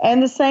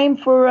 And the same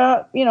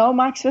for,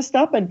 Max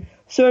Verstappen.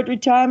 Third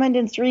retirement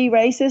in 3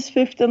 races,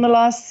 5th in the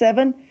last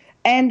 7.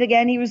 And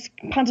again, he was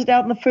punted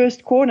out in the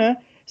first corner.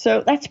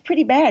 So that's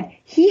pretty bad.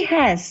 He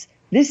has,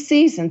 this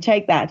season,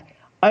 take that,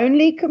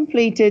 only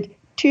completed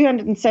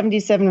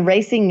 277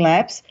 racing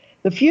laps,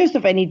 the fewest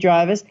of any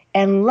drivers,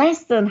 and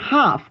less than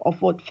half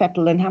of what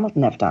Vettel and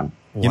Hamilton have done.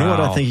 You know what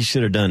I think he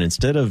should have done?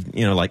 Instead of,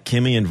 like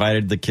Kimi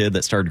invited the kid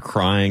that started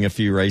crying a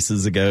few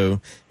races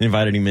ago,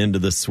 invited him into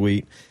the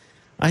suite,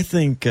 I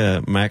think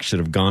Max should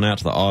have gone out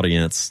to the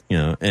audience,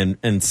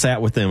 and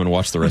sat with them and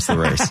watched the rest of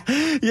the race.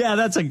 Yeah,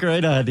 that's a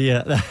great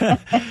idea.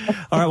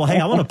 All right, well, hey,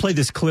 I want to play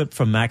this clip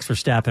from Max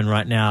Verstappen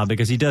right now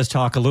because he does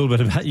talk a little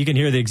bit about, you can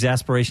hear the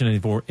exasperation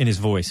in his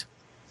voice.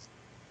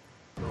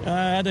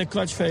 I had a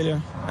clutch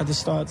failure at the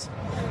start.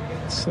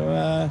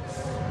 So,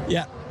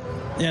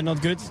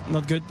 not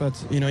good,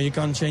 but, you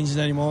can't change it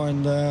anymore.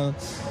 And,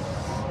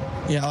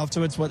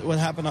 afterwards, what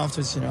happened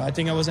afterwards, I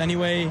think I was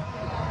anyway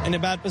in a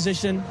bad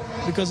position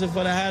because of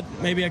what I had.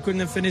 Maybe I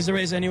couldn't have finished the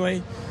race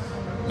anyway.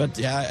 But,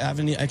 I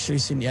haven't actually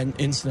seen the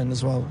incident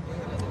as well.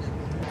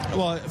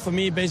 Well, for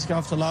me, basically,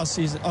 after last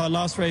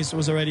race,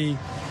 was already,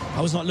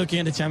 I was not looking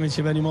at the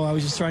championship anymore. I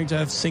was just trying to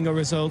have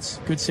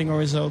good single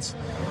results.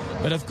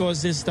 But, of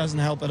course, this doesn't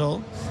help at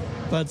all.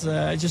 But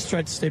I just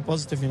try to stay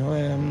positive,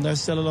 There's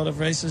still a lot of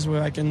races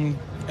where I can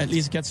at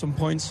least get some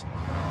points.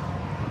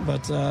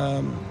 But,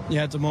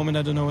 at the moment,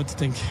 I don't know what to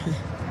think.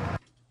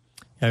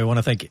 Yeah, we want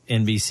to thank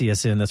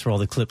NBCSN. That's where all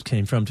the clips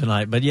came from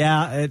tonight. But,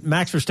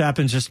 Max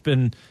Verstappen's just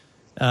been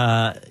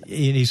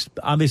he's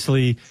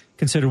obviously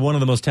considered one of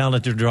the most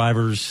talented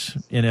drivers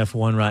in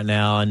F1 right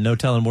now, and no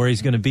telling where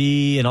he's going to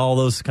be and all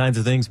those kinds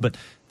of things. But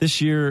this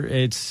year,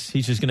 he's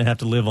just going to have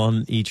to live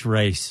on each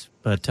race.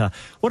 But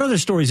what other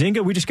stories,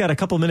 Inga? We just got a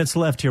couple minutes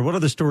left here. What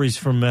other stories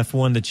from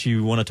F1 that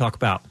you want to talk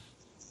about?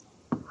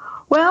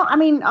 Well, I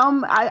mean,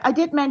 I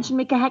did mention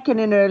Mika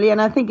Häkkinen earlier,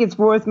 and I think it's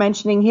worth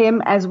mentioning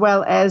him as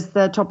well as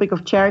the topic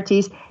of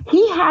charities.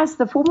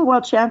 The former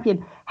world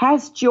champion,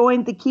 has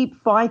joined the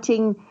Keep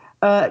Fighting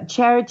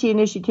charity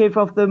initiative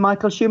of the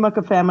Michael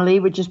Schumacher family,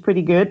 which is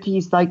pretty good.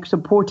 He's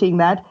supporting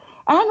that.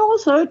 And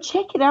also,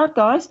 check it out,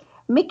 guys.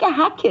 Mika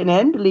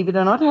Häkkinen, believe it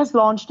or not, has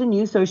launched a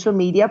new social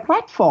media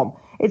platform.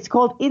 It's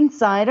called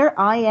Insider,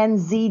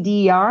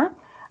 INZDR.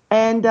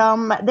 And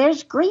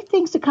there's great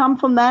things to come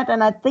from that,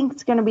 and I think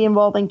it's going to be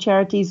involving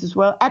charities as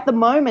well. At the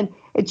moment,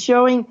 it's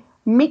showing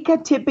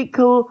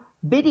Mika-typical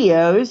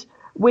videos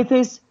with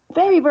his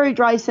very, very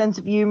dry sense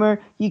of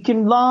humor. You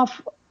can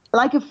laugh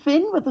like a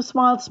Finn with a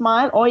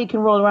smile, or you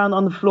can roll around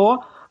on the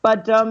floor.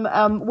 But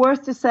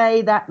worth to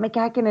say that Mika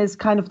Häkkinen is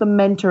kind of the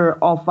mentor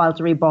of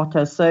Valtteri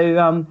Bottas.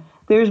 So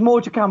there's more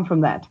to come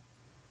from that.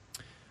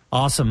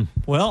 Awesome.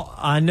 Well,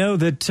 I know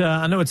it's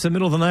the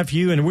middle of the night for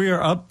you, and we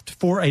are up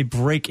for a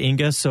break,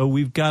 Inga, so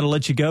we've got to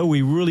let you go.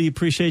 We really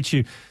appreciate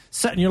you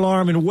setting your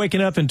alarm and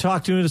waking up and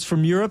talking to us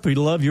from Europe. We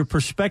love your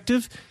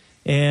perspective.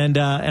 And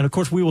of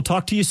course, we will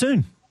talk to you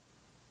soon.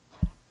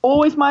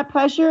 Always my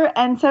pleasure,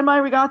 and send my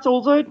regards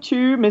also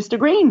to Mr.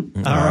 Green.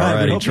 All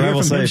right. We hope to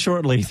hear from him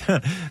shortly.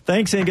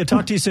 Thanks, Inga.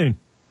 Talk to you soon.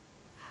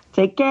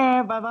 Take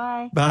care.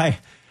 Bye-bye. Bye.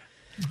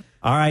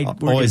 All right.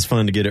 Always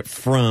fun to get it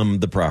from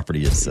the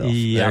property itself.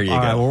 Yeah. There you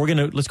all go. right.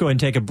 Well, let's go ahead and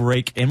take a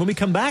break. And when we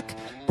come back,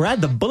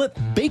 Brad the Bullet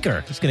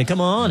Baker is going to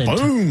come on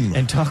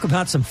and talk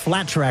about some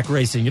flat track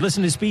racing. You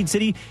listen to Speed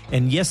City,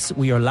 and yes,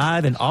 we are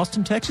live in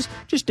Austin, Texas,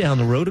 just down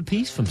the road a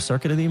piece from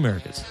Circuit of the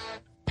Americas.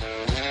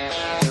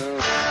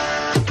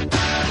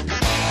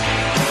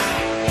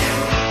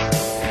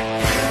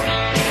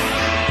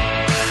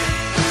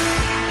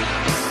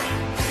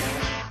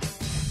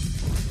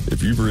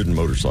 If you've ridden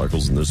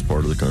motorcycles in this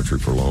part of the country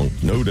for long,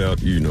 no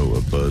doubt you know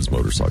of Bud's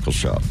Motorcycle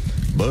Shop.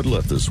 Bud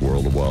left this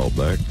world a while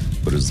back,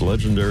 but his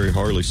legendary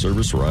Harley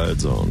service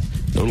rides on.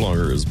 No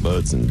longer is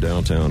Bud's in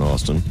downtown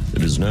Austin.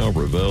 It is now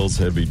Revell's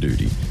Heavy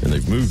Duty, and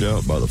they've moved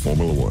out by the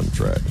Formula One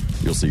track.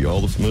 You'll see all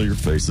the familiar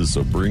faces,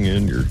 so bring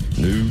in your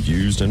new,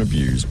 used, and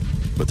abused,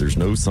 but there's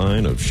no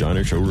sign of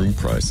shiny showroom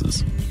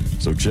prices.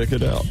 So check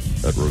it out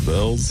at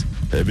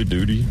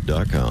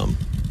RevellsHeavyDuty.com.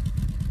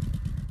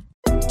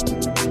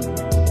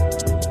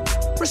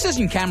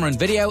 Precision Camera and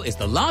Video is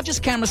the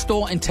largest camera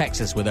store in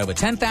Texas with over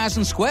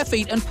 10,000 square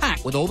feet and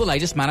packed with all the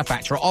latest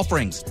manufacturer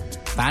offerings.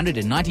 Founded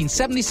in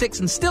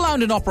 1976 and still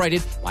owned and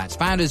operated by its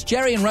founders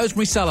Jerry and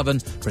Rosemary Sullivan,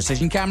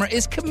 Precision Camera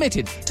is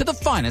committed to the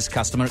finest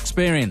customer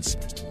experience.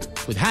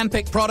 With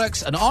hand-picked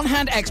products and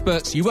on-hand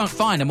experts, you won't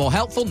find a more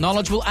helpful,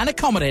 knowledgeable and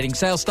accommodating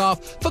sales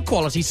staff for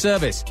quality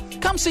service.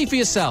 Come see for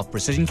yourself.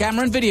 Precision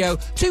Camera and Video,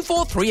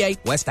 2438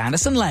 West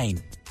Anderson Lane.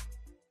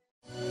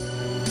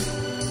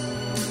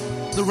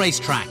 The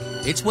racetrack.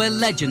 It's where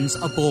legends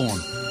are born,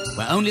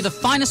 where only the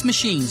finest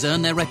machines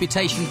earn their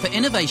reputation for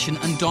innovation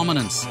and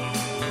dominance.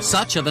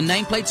 Such are the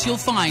nameplates you'll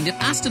find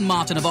at Aston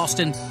Martin of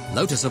Austin,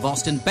 Lotus of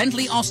Austin,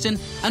 Bentley Austin,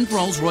 and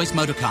Rolls-Royce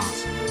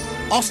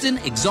Motorcars. Austin,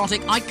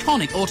 exotic,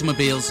 iconic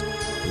automobiles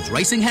whose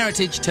racing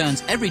heritage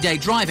turns everyday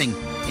driving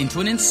into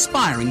an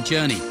inspiring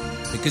journey,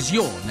 because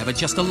you're never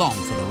just along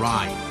for the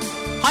ride.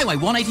 Highway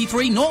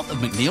 183 north of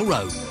McNeil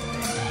Road.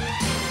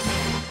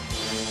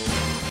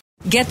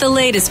 Get the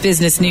latest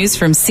business news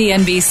from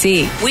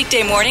CNBC.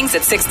 Weekday mornings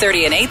at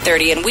 6:30 and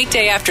 8:30, and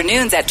weekday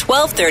afternoons at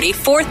 12:30,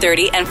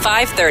 4:30, and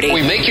 5:30.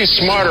 We make you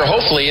smarter.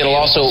 Hopefully, it'll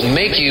also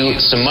make you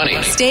some money.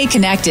 Stay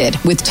connected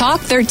with Talk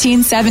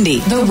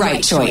 1370, the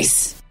right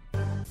choice.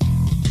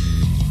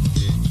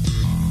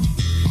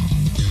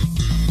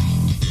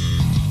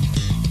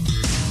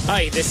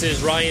 Hi, this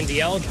is Ryan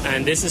Diel,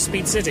 and this is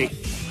Speed City.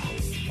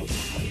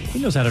 He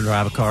knows how to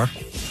drive a car.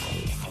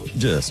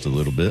 Just a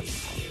little bit.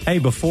 Hey,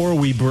 before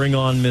we bring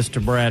on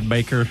Mr. Brad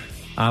Baker,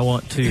 I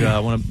want to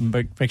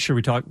make sure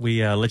we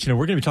let you know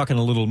we're going to be talking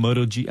a little a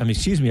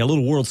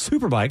little World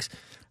Superbikes.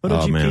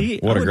 MotoGP. Man,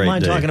 what a great I wouldn't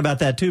mind day. talking about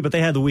that too, but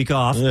they had the week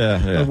off.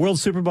 Yeah. World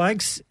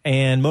Superbikes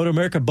and Moto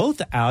America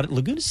both out at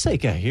Laguna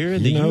Seca here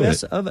in the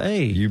U.S. of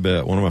A. You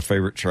bet. One of my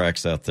favorite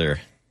tracks out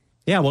there.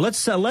 Yeah, well,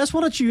 Les,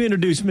 why don't you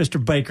introduce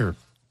Mr. Baker?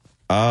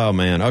 Oh,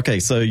 man. Okay,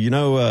 so,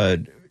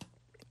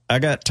 I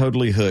got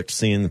totally hooked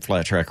seeing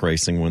flat track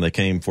racing when they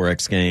came for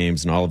X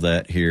Games and all of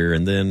that here.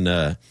 And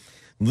then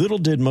little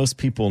did most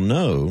people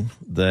know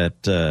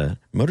that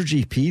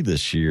MotoGP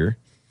this year,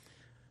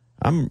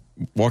 I'm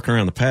walking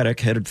around the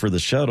paddock headed for the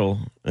shuttle,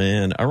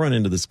 and I run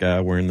into this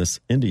guy wearing this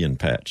Indian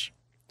patch.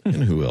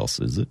 And who else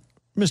is it?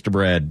 Mr.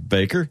 Brad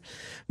Baker.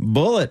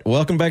 Bullet,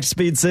 welcome back to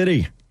Speed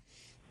City.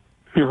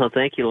 Well,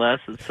 thank you, Les.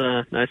 It's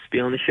nice to be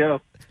on the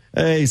show.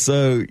 Hey,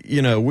 so,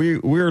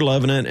 we're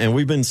loving it, and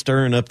we've been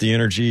stirring up the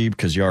energy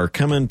because you are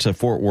coming to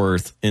Fort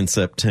Worth in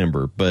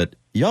September, but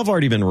y'all have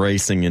already been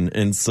racing,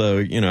 and so,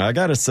 I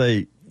got to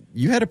say,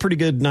 you had a pretty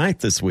good night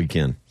this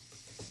weekend.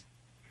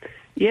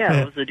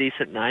 Yeah, it was a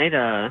decent night.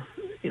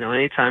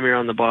 Anytime you're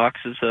on the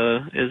box is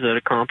an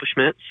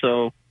accomplishment,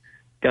 so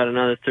got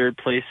another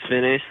third-place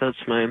finish. That's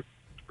my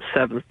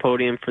 7th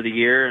podium for the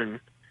year, and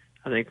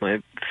I think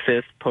my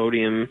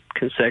 5th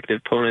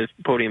consecutive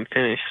podium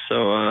finish.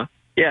 So,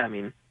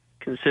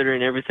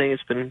 considering everything,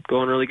 it's been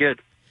going really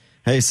good.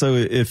 Hey, so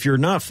if you're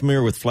not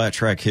familiar with flat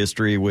track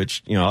history,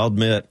 which, I'll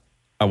admit,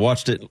 I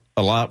watched it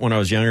a lot when I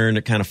was younger and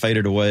it kind of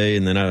faded away,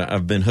 and then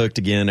I've been hooked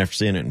again after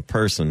seeing it in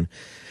person.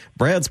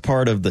 Brad's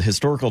part of the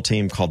historical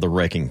team called the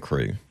Wrecking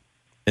Crew.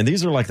 And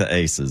these are like the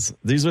aces.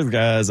 These are the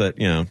guys that,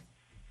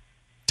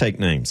 take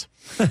names.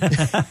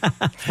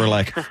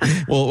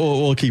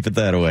 We'll keep it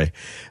that way.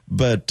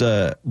 But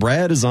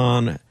Brad is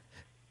on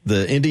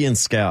the Indian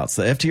Scouts,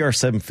 the FTR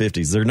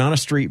 750s. They're not a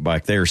street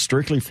bike. They are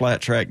strictly flat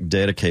track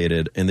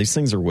dedicated, and these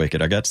things are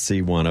wicked. I got to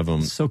see one of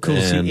them. So cool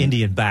to see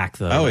Indian back,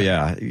 though. Oh,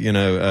 yeah.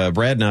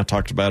 Brad and I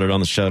talked about it on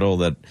the shuttle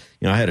that,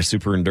 I had a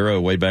Super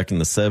Enduro way back in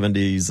the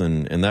 70s,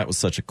 and that was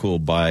such a cool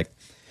bike.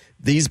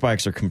 These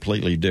bikes are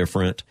completely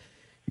different.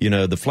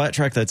 The flat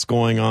track that's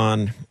going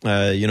on,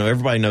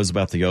 everybody knows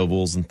about the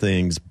ovals and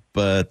things,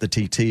 but the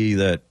TT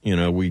that,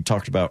 we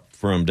talked about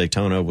from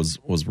Daytona was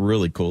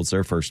really cool. It's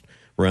their first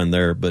run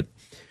there, but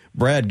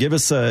Brad, give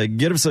us a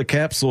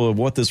capsule of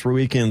what this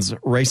weekend's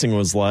racing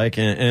was like,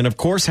 and of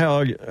course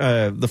how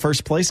the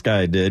first place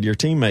guy did, your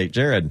teammate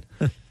Jared.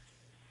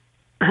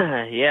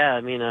 Yeah,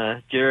 I mean,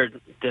 Jared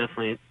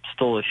definitely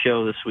stole the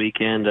show this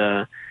weekend.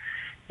 That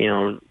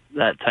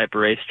type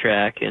of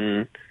racetrack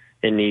in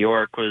New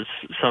York was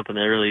something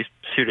that really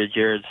suited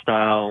Jared's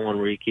style, one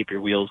where you keep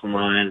your wheels in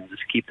line and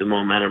just keep the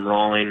momentum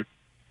rolling.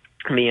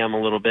 Me, I'm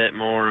a little bit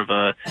more of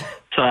a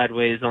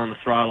sideways on the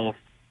throttle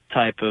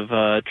type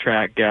of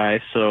track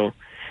guy. So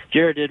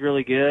Jared did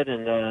really good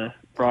and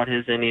brought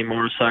his Indian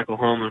motorcycle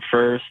home in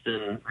first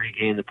and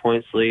regained the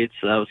points lead,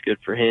 so that was good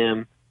for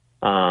him.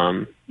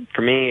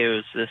 For me, it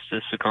was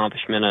this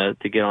accomplishment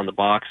to get on the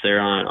box there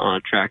on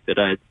a track that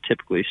I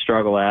typically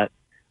struggle at.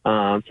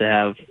 To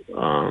have,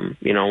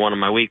 one of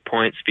my weak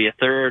points be a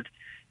third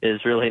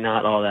is really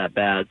not all that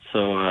bad.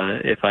 So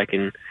if I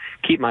can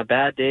keep my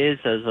bad days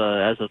as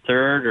a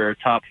third or a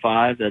top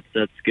 5,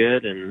 that's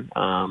good, and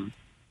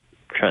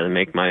try to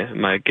make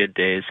my good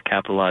days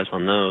capitalize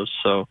on those.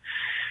 So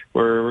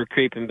we're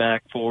creeping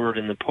back forward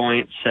in the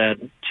points.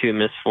 Had 2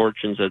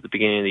 misfortunes at the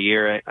beginning of the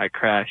year. I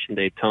crashed in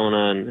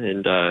Daytona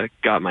and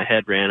got my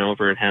head ran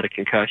over and had a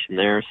concussion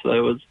there. So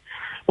I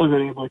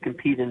wasn't able to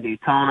compete in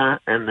Daytona.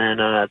 And then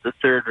the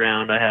third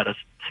round, I had a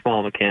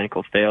small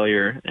mechanical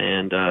failure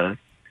and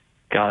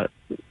got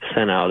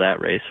sent out of that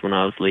race when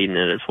I was leading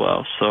it as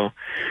well. So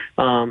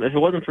if it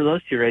wasn't for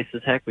those 2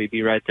 races, heck, we'd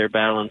be right there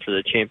battling for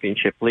the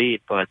championship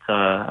lead. But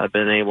I've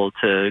been able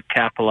to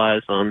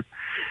capitalize on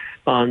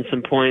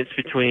some points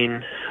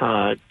between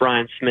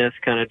Brian Smith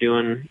kind of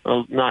doing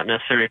not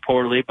necessarily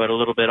poorly, but a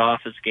little bit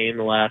off his game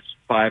the last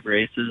 5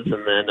 races,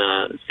 and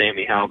then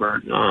Sammy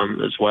Halbert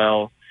as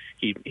well.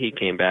 He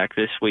came back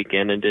this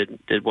weekend and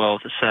did well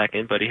with the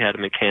second, but he had a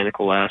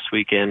mechanical last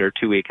weekend or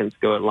 2 weekends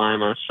ago at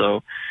Lima.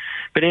 So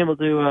been able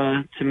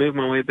to move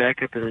my way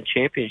back up in the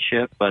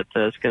championship, but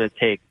it's going to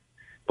take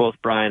both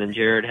Brian and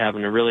Jared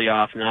having a really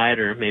off night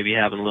or maybe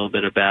having a little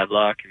bit of bad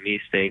luck and me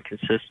staying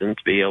consistent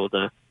to be able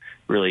to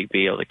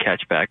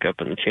catch back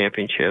up in the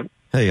championship.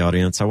 Hey,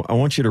 audience, I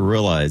want you to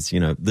realize,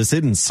 this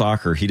isn't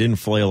soccer. He didn't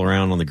flail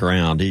around on the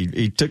ground.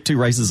 He took 2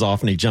 races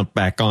off and he jumped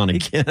back on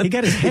again. He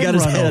got his head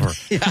run over.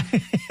 Yeah.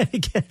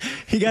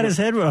 he got his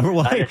head run over.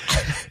 Why?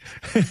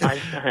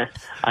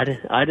 I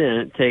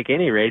didn't take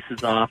any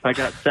races off. I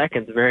got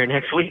second the very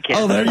next weekend.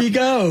 Oh, there you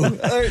go.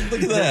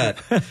 Look at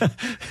that.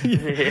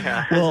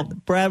 Yeah. Well,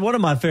 Brad, one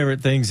of my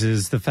favorite things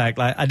is the fact,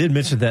 I did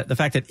mention that, the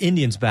fact that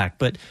Indian's back,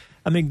 but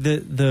I mean,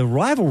 the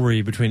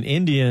rivalry between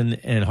Indian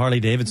and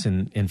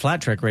Harley-Davidson in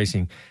flat track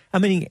racing, I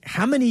mean,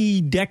 how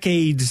many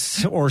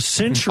decades or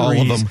centuries?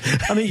 All of them.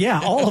 I mean, yeah,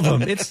 all of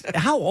them.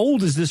 How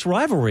old is this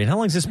rivalry and how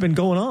long has this been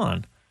going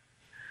on?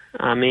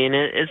 I mean,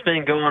 it's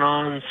been going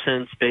on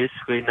since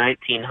basically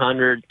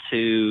 1900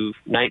 to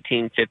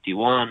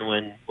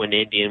 1951 when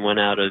Indian went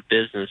out of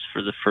business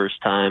for the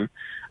first time.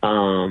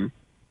 That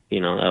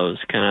was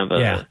kind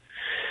of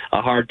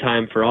a hard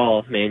time for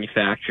all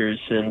manufacturers,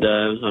 and it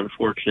was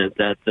unfortunate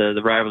that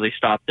the rivalry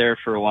stopped there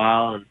for a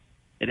while, and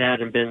it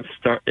hadn't been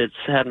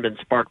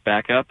sparked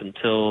back up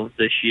until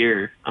this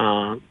year.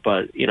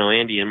 But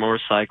Indian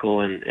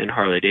Motorcycle and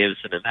Harley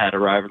Davidson have had a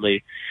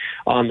rivalry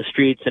on the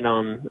streets and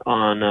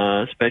on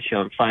especially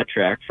on flat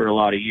track for a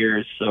lot of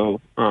years.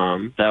 So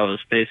that was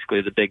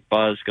basically the big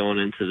buzz going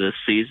into this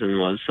season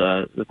was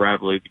the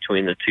rivalry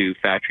between the 2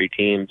 factory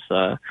teams,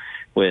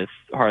 with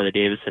Harley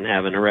Davidson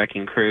having a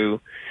wrecking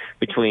crew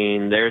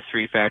between their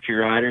 3 factory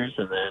riders,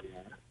 and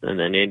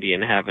then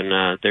Indian having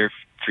their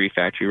 3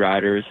 factory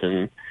riders,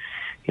 and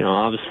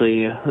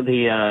obviously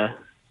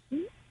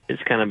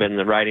it's kind of been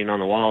the writing on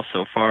the wall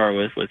so far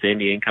with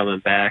Indian coming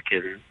back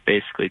and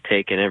basically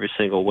taking every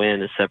single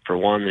win except for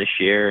one this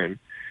year, and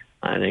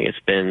I think it's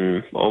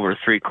been over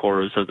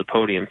 3/4 of the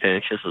podium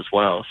finishes as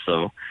well.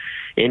 So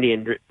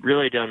Indian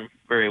really done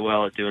very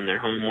well at doing their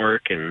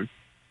homework, and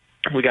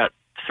we got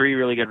 3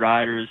 really good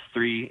riders,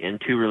 3 and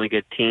 2 really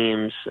good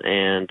teams,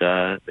 and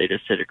they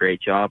just did a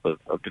great job of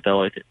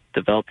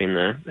developing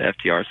the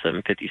FTR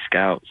 750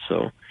 Scout.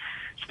 So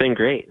it's been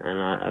great, and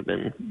I've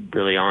been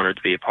really honored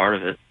to be a part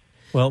of it.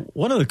 Well,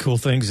 one of the cool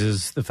things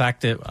is the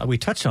fact that we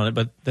touched on it,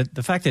 but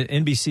the fact that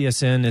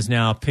NBCSN has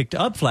now picked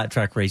up flat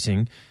track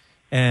racing,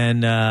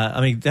 and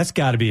I mean that's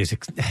got to be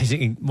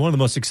one of the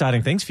most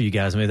exciting things for you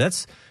guys. I mean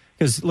that's.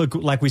 Because, look,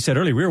 like we said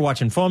earlier, we were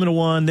watching Formula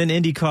One, then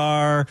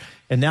IndyCar,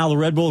 and now the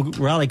Red Bull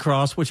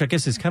Rallycross, which I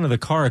guess is kind of the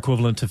car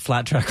equivalent to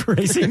flat track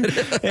racing.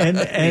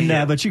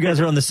 But you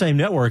guys are on the same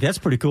network. That's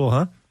pretty cool,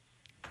 huh?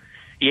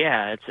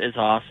 Yeah, it's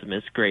awesome.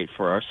 It's great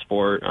for our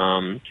sport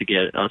to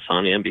get us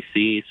on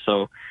NBC.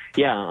 So,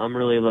 yeah, I'm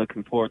really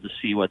looking forward to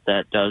see what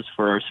that does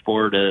for our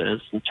sport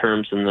in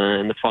terms in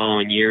the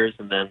following years,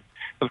 and then.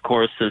 Of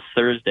course, this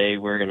Thursday,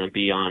 we're going to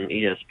be on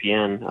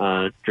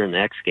ESPN during the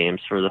X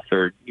Games for the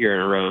 3rd year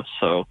in a row.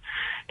 So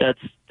that's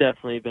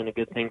definitely been a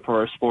good thing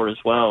for our sport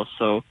as well.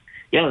 So,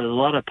 yeah, there's a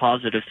lot of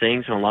positive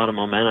things and a lot of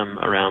momentum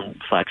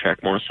around flat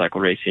track motorcycle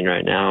racing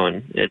right now.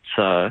 And it's,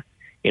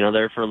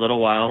 there for a little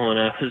while when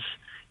I was,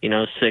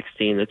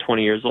 16 to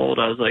 20 years old,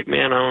 I was like,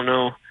 man, I don't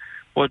know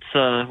what's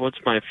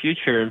my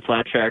future in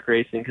flat track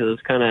racing, because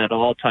it's kind of at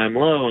all-time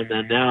low, and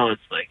then now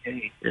it's like,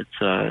 hey,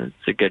 it's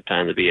a good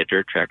time to be a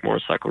dirt track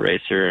motorcycle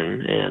racer,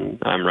 and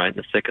I'm right in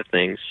the thick of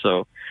things.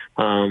 So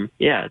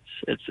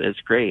it's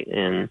great,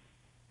 and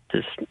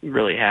just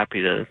really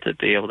happy to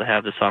be able to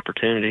have this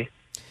opportunity.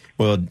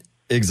 Well,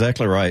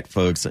 exactly right,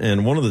 folks.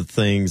 And one of the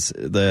things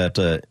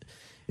that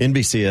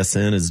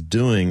NBCSN is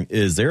doing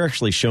is they're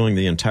actually showing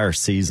the entire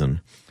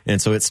season.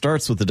 And so it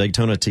starts with the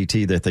Daytona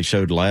TT that they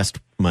showed last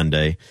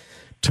Monday.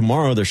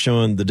 Tomorrow they're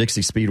showing the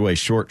Dixie Speedway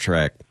short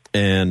track.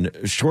 And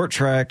short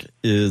track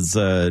is,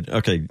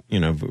 okay,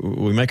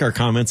 we make our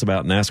comments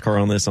about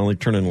NASCAR on this, only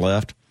turning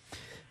left.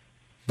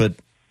 But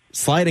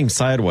sliding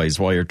sideways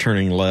while you're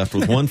turning left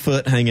with one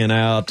foot hanging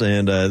out,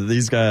 and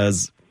these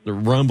guys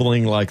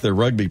rumbling like they're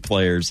rugby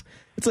players.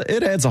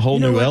 It adds a whole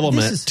new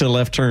element to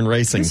left turn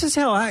racing. This is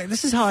how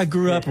I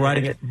grew up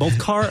riding it,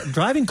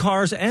 driving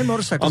cars and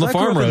motorcycles on the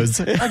farm roads.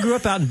 I grew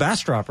up out in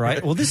Bastrop,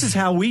 right? Well, this is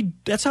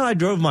that's how I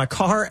drove my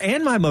car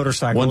and my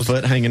motorcycle. 1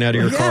 foot hanging out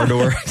of your car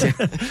door.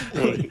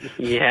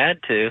 You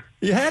had to.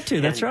 You had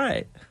to. That's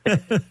right.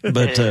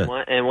 But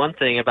and one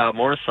thing about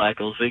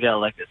motorcycles, we got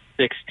like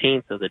a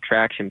 16th of the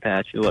traction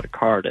patch of what a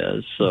car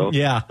does. So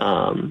yeah,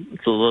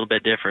 it's a little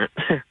bit different.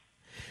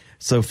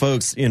 So,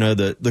 folks,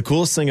 the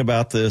coolest thing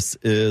about this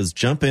is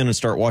jump in and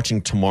start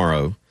watching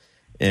tomorrow,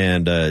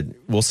 and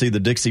we'll see the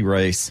Dixie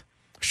race,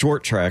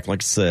 short track,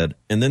 like I said,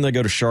 and then they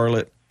go to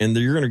Charlotte, and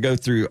you're going to go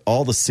through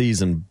all the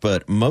season.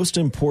 But most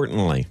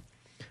importantly,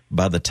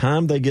 by the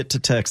time they get to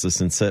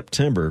Texas in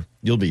September,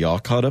 you'll be all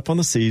caught up on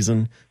the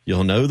season.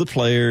 You'll know the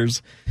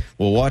players.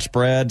 We'll watch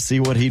Brad,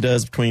 see what he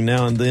does between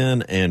now and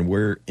then, and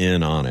we're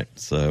in on it.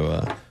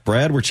 So,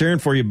 Brad, we're cheering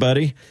for you,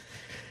 buddy.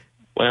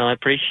 Well, I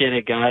appreciate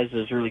it, guys. It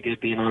was really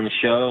good being on the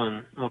show,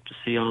 and hope to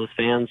see all the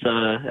fans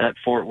at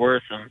Fort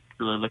Worth. I'm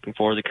really looking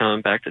forward to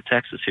coming back to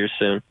Texas here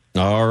soon.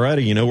 All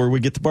righty. You know where we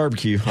get the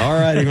barbecue. All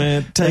righty,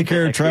 man. Take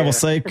care. Travel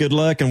safe. Good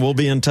luck, and we'll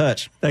be in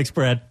touch. Thanks,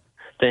 Brad.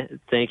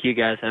 Thank you,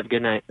 guys. Have a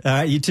good night. All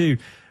right, you too.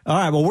 All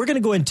right, well, we're going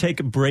to go ahead and take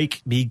a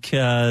break,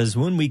 because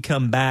when we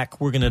come back,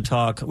 we are going to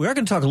talk a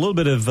little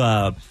bit of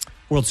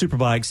World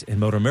Superbikes in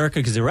Motor America,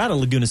 because they're out of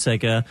Laguna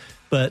Seca.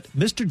 But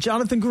Mr.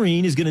 Jonathan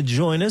Green is going to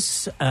join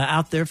us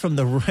out there from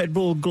the Red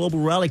Bull Global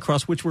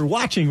Rallycross, which we're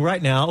watching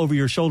right now over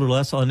your shoulder,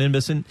 Les, on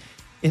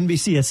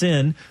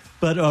NBCSN.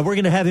 But we're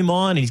going to have him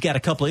on. He's got a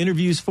couple of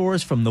interviews for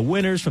us from the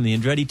winners, from the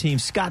Andretti team,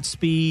 Scott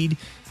Speed,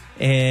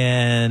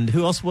 and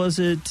who else was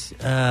it?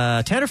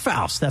 Tanner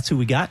Faust. That's who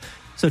we got.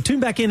 So tune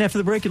back in after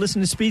the break and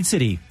listen to Speed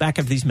City. Back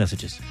after these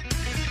messages.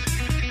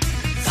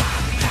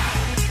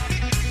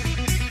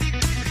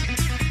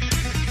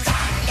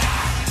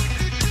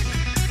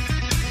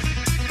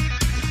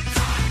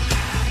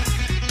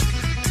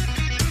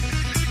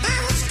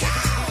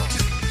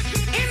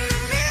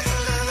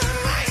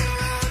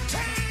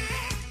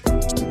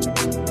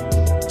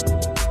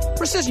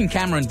 Precision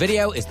Camera and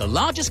Video is the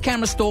largest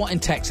camera store in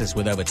Texas,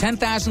 with over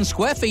 10,000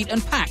 square feet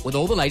and packed with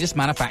all the latest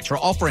manufacturer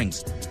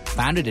offerings.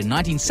 Founded in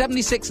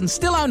 1976 and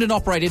still owned and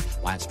operated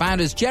by its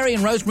founders Jerry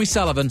and Rosemary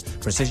Sullivan,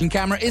 Precision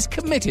Camera is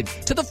committed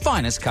to the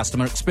finest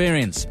customer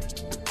experience.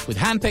 With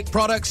hand-picked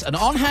products and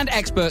on-hand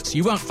experts,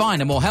 you won't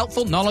find a more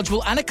helpful,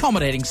 knowledgeable and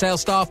accommodating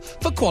sales staff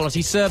for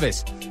quality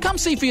service. Come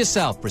see for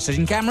yourself.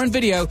 Precision Camera and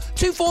Video,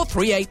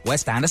 2438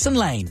 West Anderson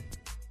Lane.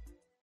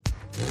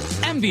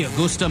 MV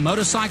Agusta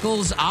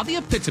motorcycles are the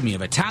epitome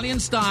of Italian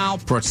style,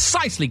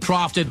 precisely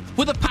crafted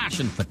with a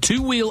passion for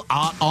two-wheel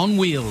art on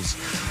wheels.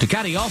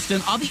 Ducati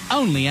Austin are the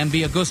only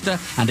MV Agusta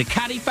and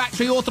Ducati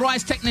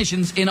factory-authorized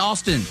technicians in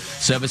Austin,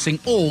 servicing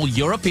all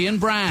European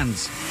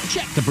brands.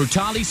 Check the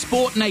Brutale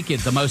Sport Naked,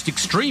 the most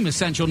extreme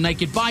essential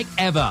naked bike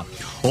ever.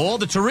 Or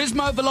the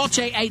Turismo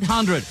Veloce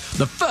 800,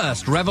 the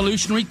first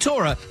revolutionary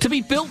tourer to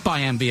be built by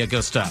MV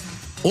Agusta.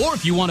 Or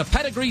if you want a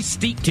pedigree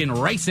steeped in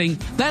racing,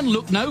 then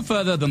look no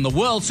further than the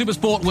World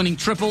Supersport winning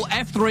triple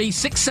F3,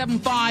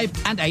 675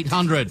 and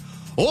 800.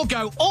 Or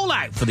go all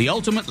out for the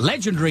ultimate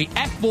legendary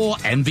F4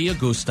 MV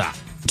Agusta.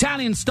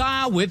 Italian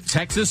style with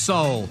Texas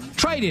soul.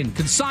 Trade-in,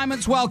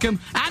 consignments welcome,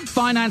 and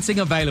financing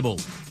available.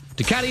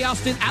 Ducati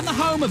Austin and the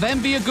home of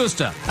MV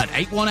Agusta at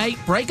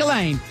 818 Breaker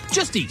Lane,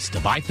 just east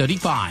of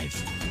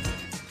I-35.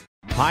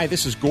 Hi,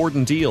 this is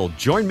Gordon Deal.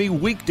 Join me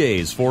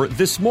weekdays for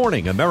This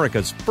Morning,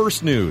 America's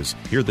First News.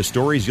 Hear the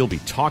stories you'll be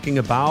talking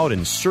about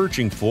and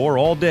searching for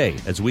all day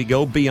as we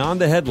go beyond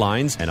the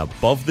headlines and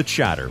above the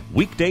chatter.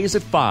 Weekdays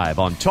at 5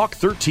 on Talk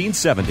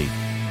 1370.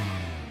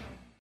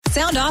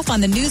 Sound off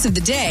on the news of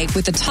the day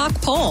with the Talk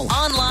Poll.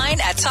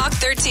 Online at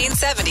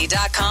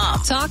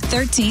Talk1370.com. Talk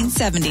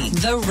 1370,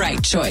 the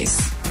right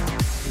choice.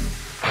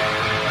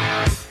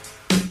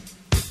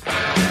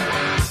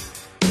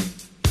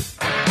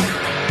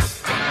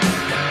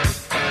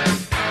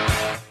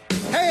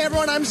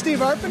 I'm Steve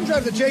Arpin,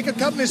 drive the Jacob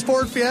Company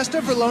Sport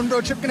Fiesta for Lone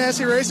Bro Chip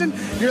Ganassi Racing.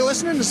 You're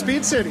listening to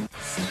Speed City.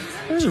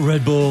 There's a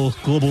Red Bull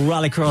Global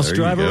Rallycross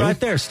driver right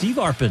there, Steve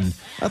Arpin.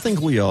 I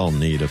think we all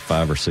need a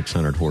 500 or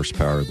 600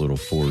 horsepower little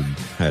Ford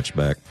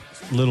hatchback.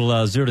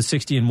 little 0 to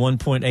 60 in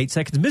 1.8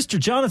 seconds. Mr.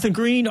 Jonathan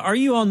Green, are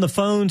you on the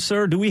phone,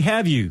 sir? Do we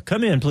have you?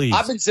 Come in, please.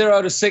 I've been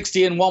 0 to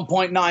 60 in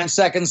 1.9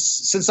 seconds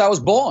since I was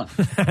born.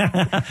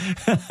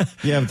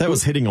 Yeah, but that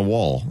was hitting a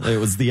wall. It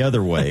was the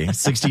other way,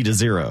 60 to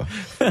 0.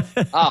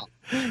 Oh.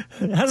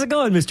 How's it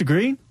going, Mr.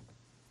 Green?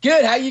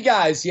 Good. How you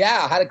guys?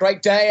 Yeah, I had a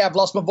great day. I've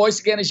lost my voice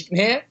again, as you can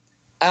hear.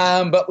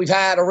 But we've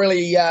had a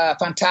really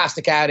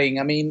fantastic outing.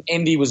 I mean,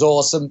 Indy was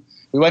awesome.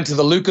 We went to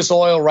the Lucas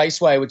Oil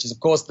Raceway, which is,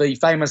 of course, the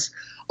famous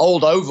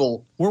old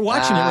oval. We're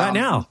watching it right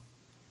now.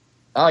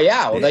 Oh,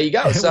 yeah. Well, there you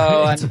go.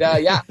 So, and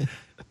yeah.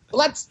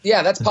 Well,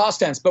 that's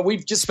past tense, but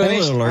we've just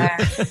finished. Spoiler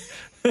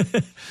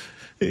alert.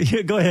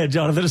 Go ahead,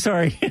 Jonathan.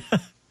 Sorry.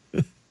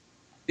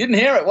 Didn't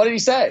hear it. What did he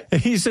say?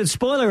 He said,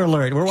 spoiler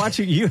alert. We're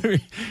watching you.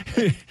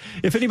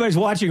 If anybody's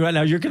watching right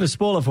now, you're going to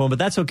spoil it for them, but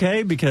that's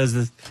okay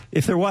because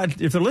if they're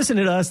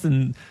listening to us,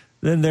 then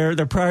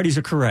their priorities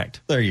are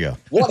correct. There you go.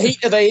 What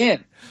heat are they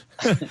in?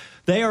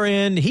 They are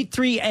in Heat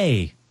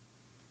 3A.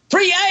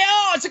 3A?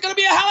 Oh, it's going to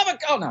be a hell of a...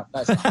 Oh, no.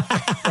 That's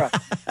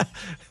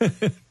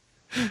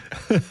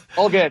not.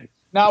 All good.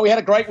 No, we had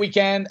a great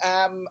weekend.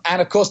 And,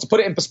 of course, to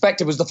put it in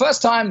perspective, it was the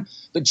first time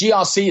that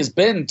GRC has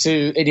been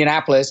to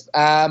Indianapolis.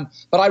 But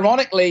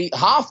ironically,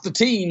 half the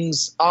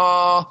teams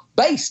are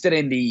based in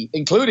Indy,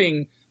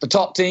 including the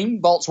top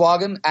team,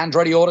 Volkswagen,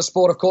 Andretti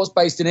Autosport, of course,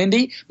 based in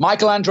Indy.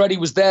 Michael Andretti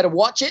was there to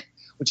watch it,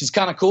 which is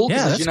kind of cool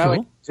because, as you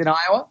know, it's in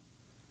Iowa.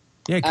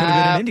 Yeah, it could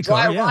have been an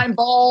IndyCar, Brian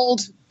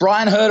Reinbold,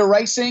 Brian Herder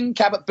Racing,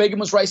 Cabot Bigham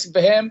was racing for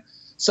him.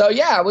 So,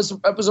 yeah, it was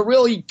a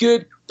really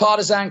good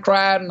partisan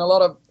crowd and a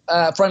lot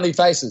of friendly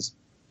faces.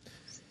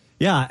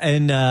 Yeah,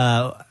 and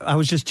I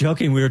was just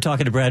joking. We were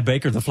talking to Brad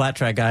Baker, the flat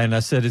track guy, and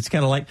I said it's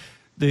kind of like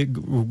the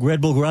Red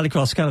Bull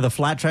Rallycross is kind of the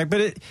flat track.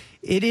 But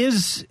it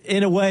is,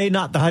 in a way,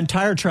 not the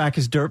entire track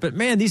is dirt. But,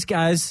 man, these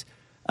guys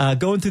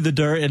going through the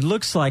dirt, it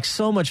looks like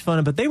so much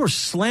fun. But they were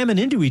slamming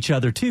into each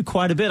other, too,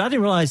 quite a bit. I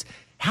didn't realize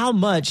how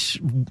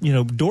much,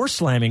 door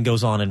slamming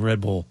goes on in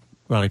Red Bull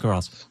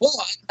Rallycross. Well,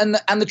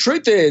 and the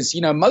truth is,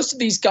 most of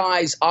these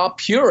guys are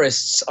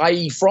purists,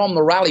 i.e. from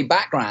the rally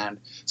background.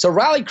 So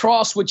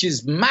Rallycross, which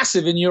is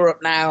massive in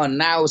Europe now and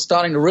now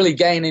starting to really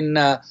gain in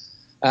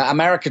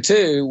America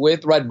too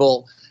with Red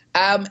Bull,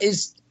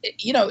 is,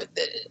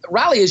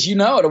 rally, as you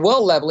know, at a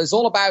world level is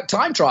all about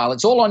time trial.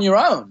 It's all on your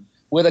own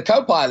with a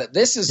co-pilot.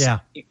 This is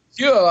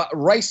pure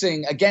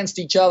racing against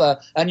each other.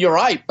 And you're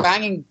right,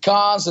 banging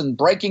cars and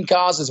breaking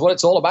cars is what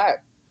it's all about.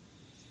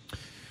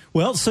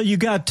 Well, so you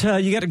got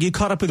to get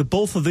caught up with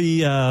both of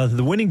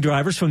the winning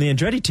drivers from the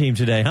Andretti team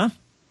today, huh?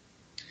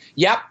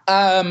 Yep.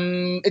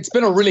 It's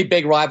been a really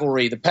big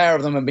rivalry. The pair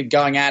of them have been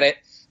going at it.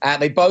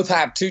 They both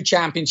have 2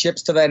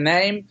 championships to their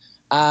name.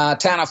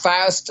 Tanner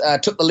Faust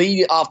took the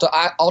lead after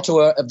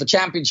Ottawa of the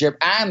championship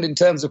and in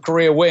terms of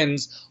career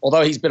wins,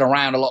 although he's been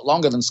around a lot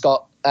longer than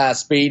Scott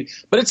Speed.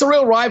 But it's a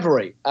real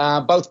rivalry,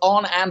 both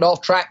on and off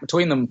track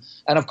between them.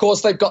 And, of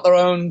course, they've got their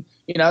own,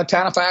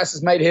 Tanner Faust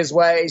has made his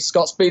way.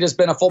 Scott Speed has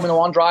been a Formula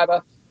One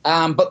driver.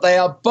 But they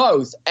are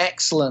both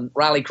excellent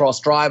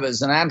rallycross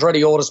drivers. And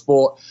Andretti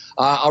Autosport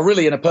are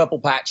really in a purple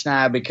patch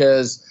now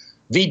because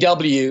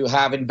VW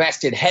have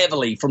invested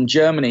heavily from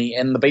Germany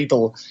in the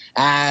Beetle.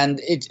 And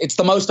it's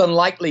the most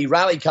unlikely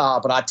rally car,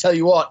 but I tell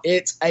you what,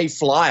 it's a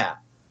flyer.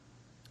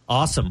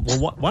 Awesome.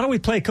 Well, why don't we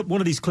play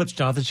one of these clips,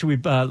 Jonathan? Should we?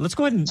 Let's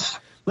go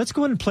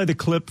ahead and play the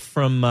clip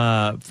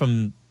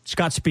from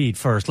Scott Speed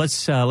first.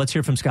 Let's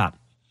hear from Scott.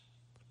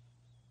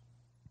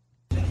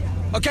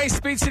 Okay,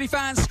 Speed City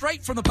fans,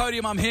 straight from the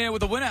podium, I'm here with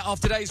the winner of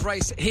today's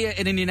race here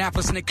in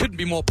Indianapolis, and it couldn't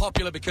be more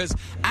popular because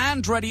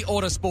Andretti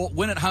Autosport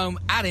win at home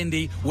at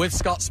Indy with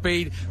Scott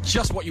Speed.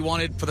 Just what you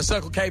wanted for the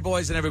Circle K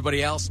boys and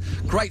everybody else.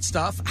 Great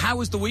stuff. How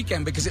was the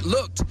weekend? Because it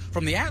looked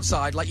from the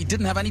outside like you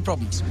didn't have any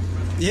problems.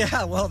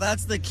 Yeah, well,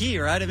 that's the key,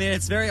 right? I mean,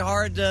 it's very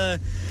hard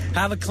to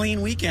have a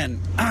clean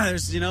weekend.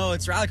 It's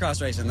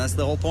rallycross racing. That's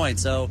the whole point.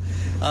 So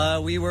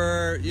we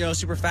were,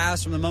 super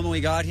fast from the moment we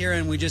got here,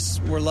 and we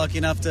just were lucky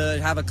enough to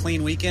have a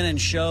clean weekend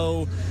and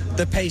show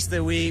the pace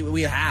that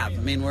we have. I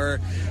mean,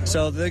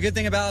 so the good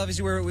thing about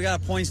obviously we got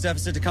a points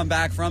deficit to come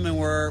back from, and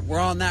we're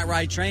on that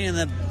right train.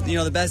 And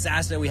the best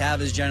asset we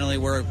have is generally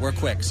we're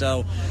quick.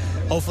 So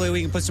hopefully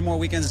we can put some more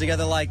weekends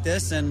together like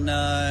this and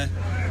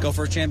go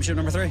for championship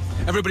number 3.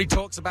 Everybody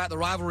talks about the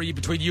rivalry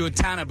between you and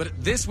Tanner, but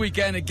this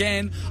weekend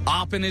again,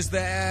 Arpin is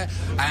there,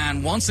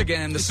 and once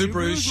again the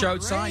Subarus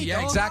showed sign.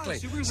 Yeah, exactly.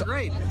 Subarus are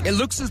great. It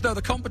looks as though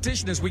the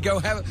competition as we go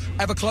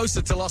ever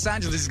closer to Los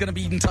Angeles is going to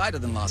be even tighter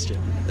than last year.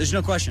 There's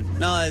no question.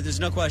 No, there's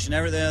no question.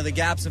 The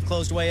gaps have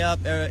closed way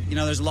up.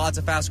 There's lots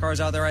of fast cars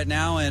out there right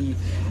now, and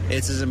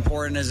it's as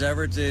important as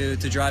ever to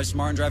drive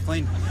smart and drive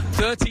clean.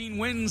 13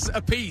 wins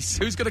apiece.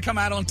 Who's going to come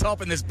out on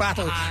top in this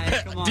battle?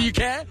 Do you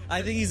care?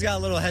 I think he's got a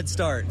little head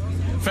start.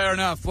 Fair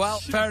enough. Well,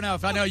 fair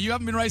enough. I know you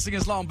haven't been racing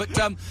as long, but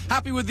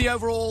happy with the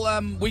overall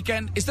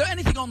weekend. Is there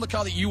anything on the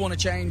car that you want to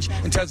change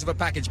in terms of a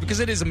package? Because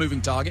it is a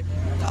moving target.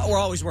 We're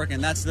always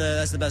working. That's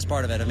the best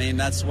part of it. I mean,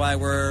 that's why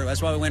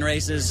we win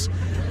races.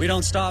 We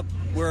don't stop.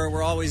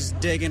 We're always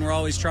digging. We're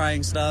always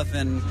trying stuff,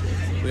 and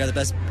we got the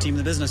best team in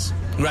the business.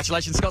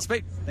 Congratulations, Scott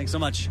Speed. Thanks so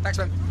much. Thanks,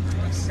 man.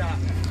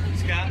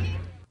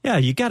 Yeah,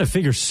 you got to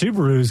figure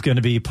Subaru is going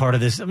to be part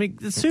of this. I mean,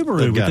 the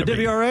Subaru with the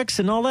WRX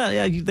and all that,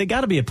 yeah, they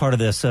got to be a part of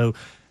this. So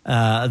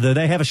do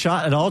they have a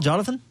shot at all,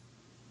 Jonathan?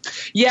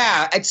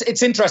 Yeah,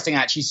 it's interesting,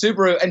 actually.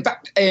 Subaru, in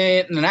fact,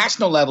 in the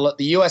national level, at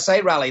the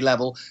USA Rally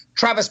level,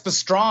 Travis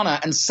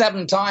Pastrana and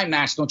 7-time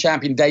national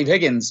champion Dave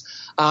Higgins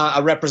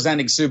are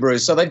representing Subaru.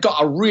 So they've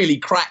got a really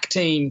crack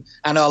team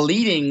and are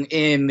leading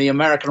in the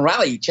American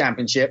Rally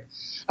Championship.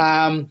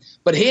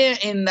 But here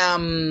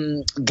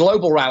in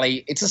Global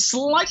Rally, it's a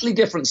slightly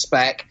different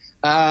spec,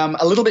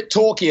 a little bit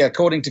torquier,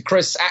 according to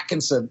Chris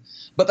Atkinson.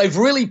 But they've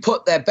really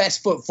put their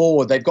best foot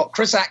forward. They've got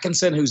Chris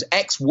Atkinson, who's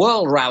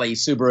ex-World Rally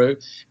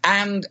Subaru,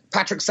 and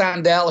Patrick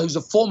Sandell, who's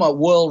a former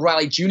World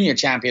Rally Junior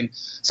champion.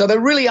 So they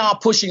really are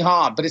pushing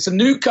hard. But it's a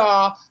new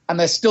car, and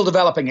they're still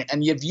developing it.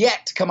 And you've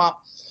yet to come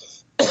up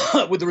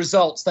with the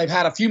results. They've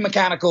had a few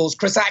mechanicals.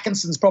 Chris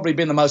Atkinson's probably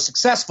been the most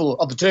successful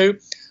of the two.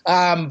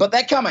 But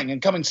they're coming,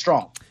 and coming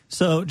strong.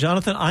 So,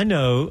 Jonathan,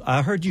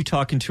 I heard you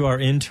talking to our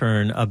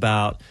intern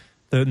about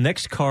the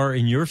next car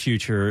in your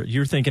future.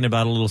 You're thinking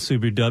about a little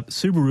Subaru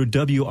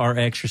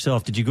WRX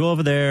yourself. Did you go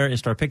over there and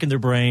start picking their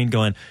brain,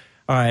 going,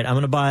 all right, I'm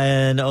going to buy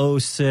an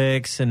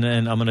 06, and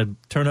then I'm going to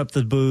turn up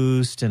the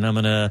boost, and I'm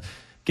going to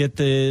get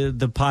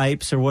the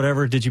pipes or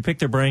whatever? Did you pick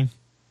their brain?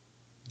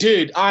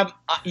 Dude,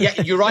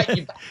 yeah, you're right.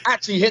 You've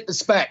actually hit the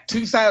spec.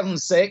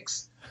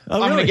 2006. Oh,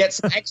 really? I'm going to get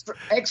some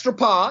extra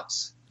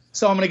parts.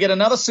 So I'm going to get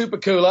another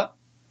supercooler.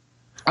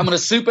 I'm going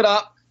to soup it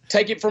up,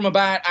 take it from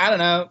about, I don't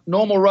know,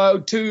 normal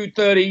road,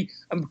 230,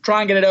 and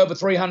try and get it over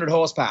 300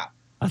 horsepower.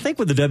 I think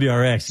with the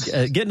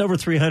WRX, getting over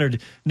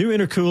 300, new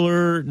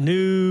intercooler,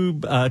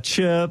 new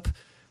chip.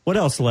 What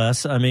else,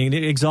 Les? I mean,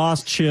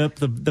 exhaust chip,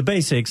 the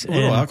basics. A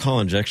little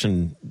alcohol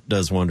injection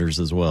does wonders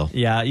as well.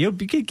 Yeah, you'll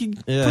be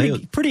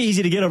pretty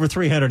easy to get over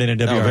 300 in a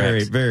WRX. Oh,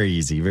 very, very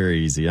easy,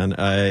 very easy.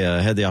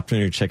 I had the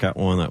opportunity to check out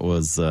one that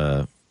was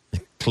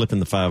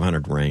clipping the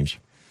 500 range.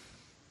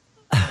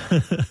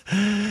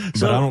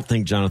 But I don't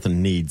think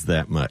Jonathan needs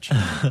that much.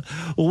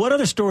 Well, what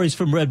other stories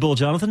from Red Bull,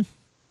 Jonathan?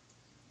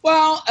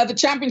 Well, the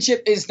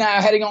championship is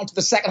now heading on to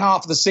the second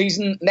half of the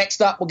season.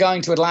 Next up, we're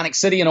going to Atlantic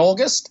City in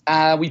August.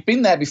 We've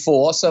been there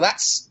before, so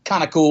that's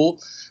kind of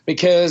cool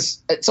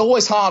because it's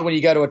always hard when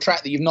you go to a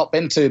track that you've not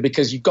been to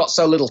because you've got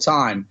so little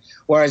time,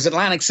 whereas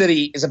Atlantic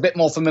City is a bit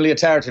more familiar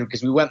territory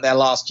because we went there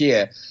last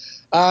year.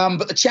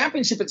 But the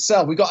championship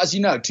itself, we've got, as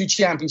you know, 2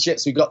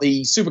 championships. We've got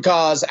the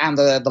Supercars and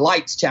the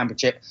Lights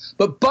Championship.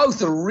 But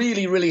both are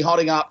really, really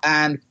hotting up.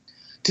 And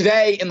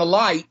today in the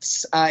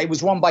Lights, it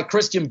was won by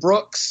Christian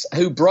Brooks,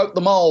 who broke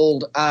the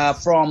mold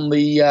from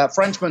the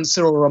Frenchman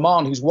Cyril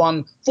Ramon, who's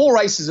won 4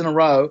 races in a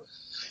row.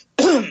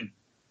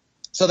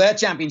 So their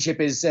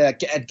championship is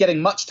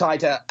getting much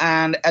tighter.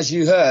 And as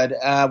you heard,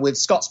 with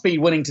Scott Speed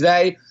winning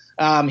today,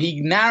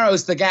 he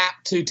narrows the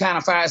gap to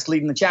Tanner Faust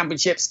leading the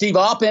championship. Steve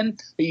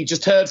Arpin, who you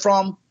just heard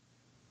from,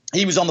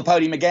 he was on the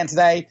podium again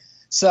today.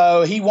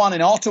 So he won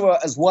in Ottawa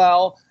as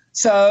well.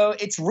 So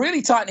it's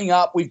really tightening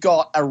up. We've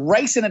got a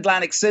race in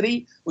Atlantic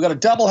City. We've got a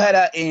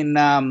doubleheader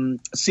in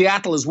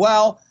Seattle as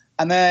well.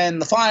 And then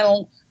the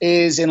final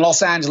is in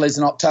Los Angeles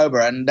in October.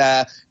 And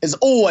there's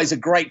always a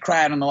great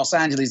crowd in Los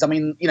Angeles. I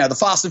mean, you know, the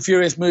Fast and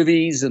Furious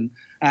movies and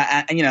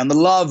you know, and the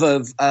love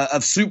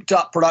of souped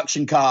up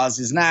production cars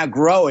is now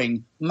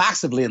growing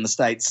massively in the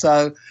States.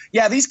 So,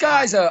 yeah, these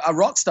guys are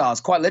rock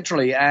stars, quite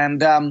literally. And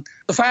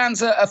the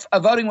fans are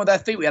voting with their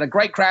feet. We had a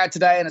great crowd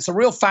today, and it's a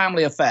real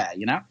family affair,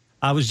 you know?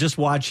 I was just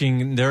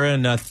watching, they're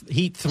in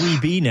Heat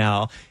 3B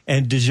now,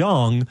 and De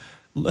Jong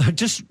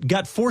just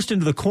got forced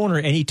into the corner,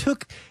 and he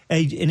took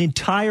an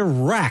entire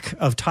rack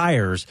of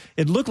tires.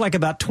 It looked like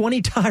about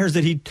 20 tires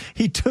that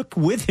he took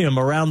with him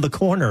around the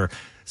corner.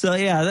 So,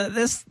 yeah,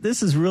 this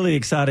is really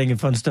exciting and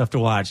fun stuff to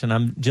watch, and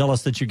I'm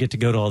jealous that you get to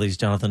go to all these,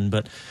 Jonathan.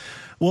 But,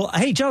 well,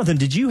 hey, Jonathan,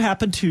 did you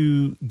happen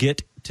to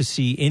get to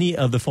see any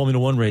of the Formula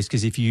One race?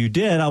 Because if you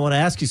did, I want to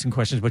ask you some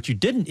questions, but you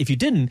didn't. If you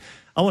didn't,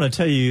 I want to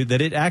tell you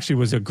that it actually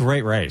was a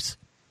great race.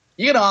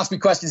 You're going to ask me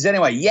questions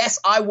anyway. Yes,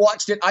 I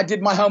watched it. I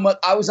did my homework.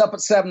 I was up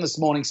at 7 this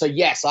morning. So,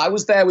 yes, I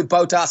was there with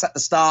Bottas at the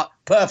start.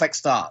 Perfect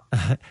start.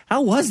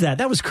 How was that?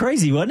 That was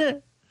crazy, wasn't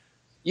it?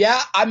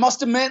 Yeah, I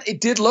must admit it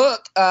did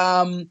look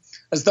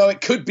as though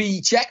it could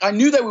be checked. I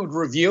knew they would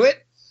review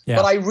it,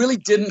 but I really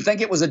didn't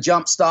think it was a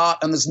jump start.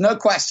 And there's no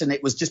question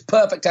it was just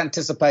perfect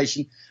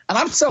anticipation. And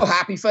I'm so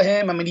happy for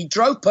him. I mean, he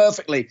drove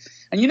perfectly.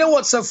 And you know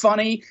what's so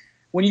funny?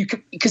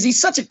 Because he's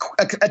such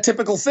a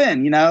typical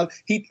Finn, you know,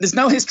 there's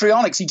no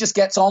histrionics. He just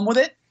gets on with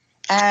it.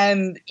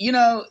 And, you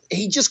know,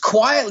 he just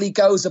quietly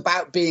goes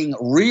about being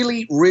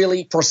really,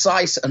 really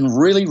precise and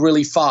really,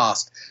 really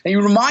fast. And he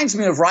reminds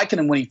me of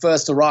Raikkonen when he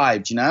first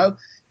arrived, you know,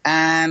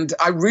 and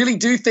I really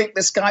do think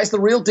this guy's the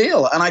real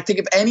deal. And I think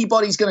if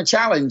anybody's going to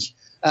challenge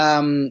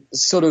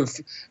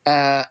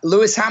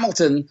Lewis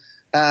Hamilton,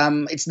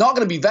 it's not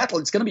going to be Vettel.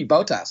 It's going to be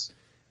Bottas.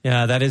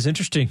 Yeah, that is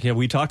interesting. Yeah,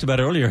 we talked about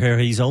earlier here.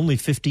 He's only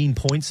 15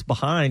 points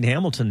behind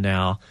Hamilton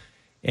now.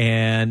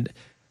 And,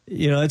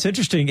 you know, it's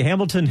interesting.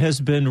 Hamilton has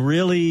been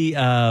really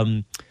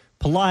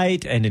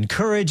polite and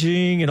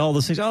encouraging and all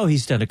those things. Oh,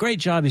 he's done a great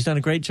job. He's done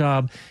a great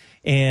job.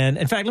 And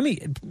in fact,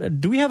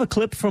 do we have a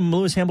clip from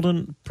Lewis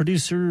Hamilton,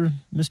 producer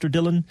Mr.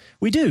 Dillon?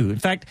 We do. In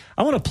fact,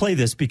 I want to play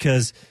this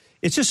because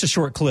it's just a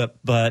short clip,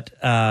 but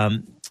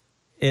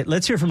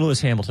let's hear from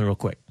Lewis Hamilton real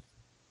quick.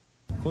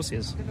 Of course he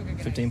is.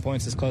 15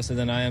 points is closer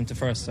than I am to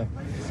first. So,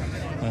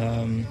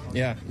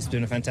 he's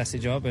doing a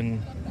fantastic job,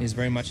 and he's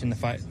very much in the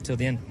fight till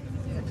the end.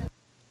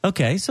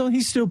 Okay, so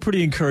he's still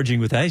pretty encouraging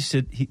with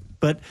that.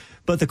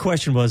 But the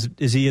question was,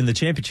 is he in the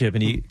championship?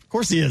 And of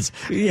course he is.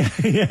 Yeah,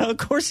 of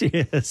course he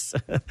is.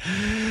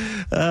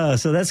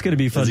 So that's going to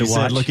be fun to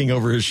watch. Looking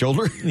over his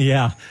shoulder.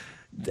 Yeah.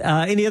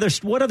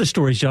 What other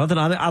stories, Jonathan?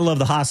 I love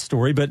the Haas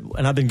story,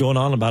 and I've been going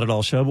on about it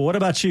all show. But what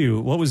about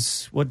you?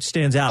 What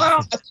stands out? Well,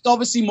 I think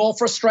obviously more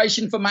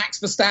frustration for Max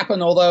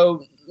Verstappen,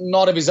 although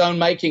not of his own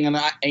making, and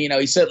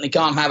he certainly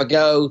can't have a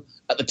go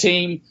at the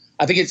team.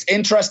 I think it's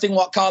interesting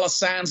what Carlos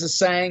Sainz is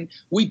saying.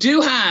 We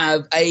do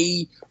have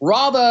a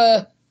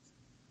rather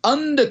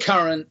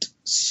undercurrent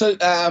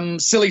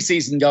silly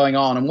season going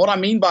on, and what I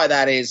mean by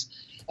that is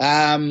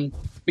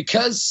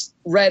because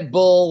Red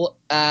Bull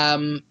are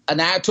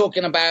now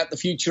talking about the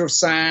future of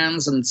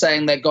Sainz and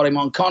saying they've got him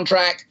on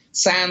contract.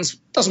 Sainz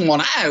doesn't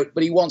want out,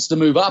 but he wants to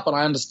move up, and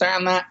I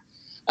understand that.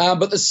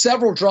 But there's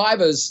several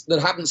drivers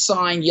that haven't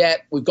signed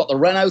yet. We've got the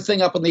Renault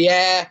thing up in the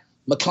air.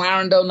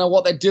 McLaren don't know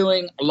what they're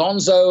doing.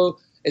 Alonso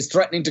is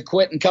threatening to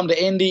quit and come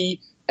to Indy.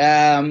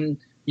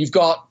 You've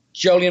got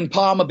Jolyon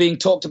Palmer being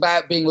talked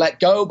about being let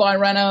go by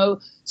Renault.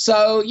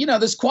 So,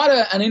 there's quite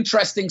an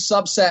interesting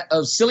subset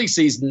of silly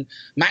season.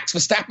 Max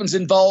Verstappen's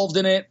involved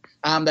in it.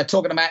 They're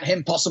talking about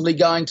him possibly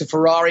going to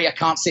Ferrari. I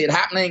can't see it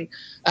happening.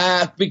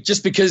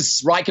 Just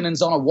because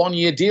Raikkonen's on a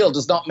one-year deal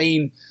does not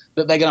mean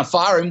that they're going to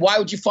fire him. Why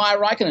would you fire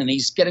Raikkonen?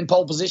 He's getting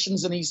pole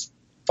positions and he's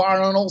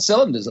firing on all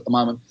cylinders at the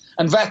moment.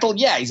 And Vettel,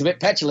 he's a bit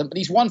petulant, but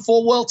he's won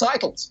 4 world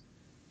titles.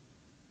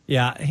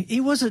 Yeah,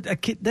 he was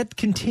that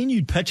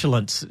continued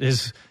petulance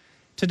is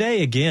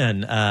today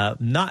again.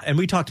 And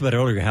we talked about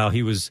earlier how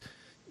he was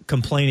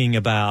complaining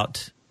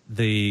about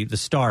the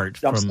start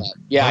from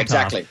Bottas.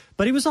 Exactly.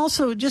 But he was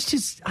also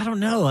just I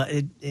don't know.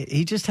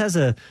 He just has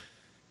a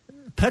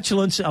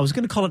petulance. I was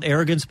going to call it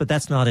arrogance, but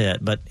that's not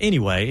it. But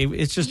anyway,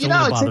 it's just a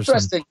little bothersome. It's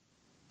interesting.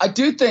 I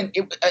do think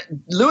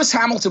Lewis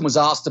Hamilton was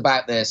asked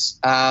about this,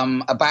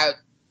 about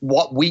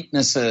what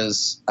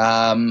weaknesses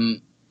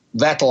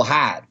Vettel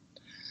had.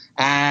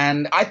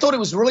 And I thought it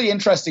was really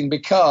interesting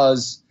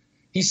because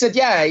he said,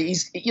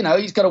 he's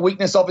got a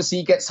weakness. Obviously,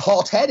 he gets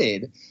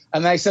hot-headed.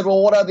 And they said,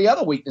 well, what are the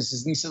other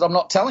weaknesses? And he said, I'm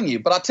not telling you.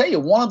 But I tell you,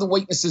 one of the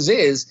weaknesses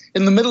is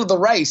in the middle of the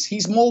race,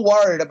 he's more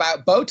worried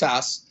about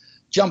Bottas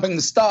jumping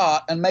the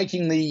start and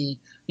making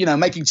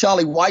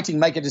Charlie Whiting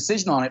make a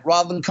decision on it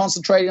rather than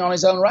concentrating on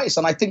his own race.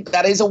 And I think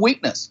that is a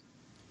weakness.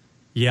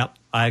 Yep,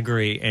 I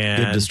agree.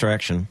 And good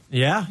distraction.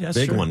 Yeah, that's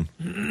big true. One.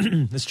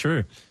 That's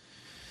true.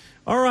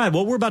 All right,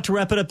 well, we're about to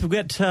wrap it up.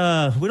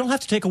 We don't have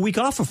to take a week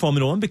off for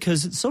Formula One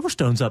because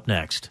Silverstone's up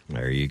next.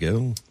 There you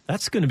go.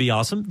 That's going to be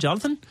awesome.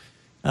 Jonathan,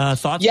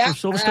 thoughts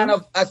for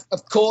Silverstone? And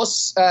of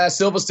course,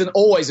 Silverstone,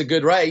 always a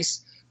good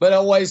race, but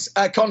always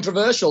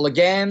controversial.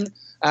 Again,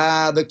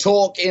 the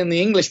talk in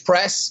the English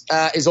press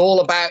is all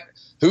about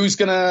who's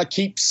going to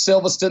keep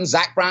Silverstone.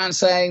 Zach Brown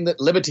saying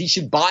that Liberty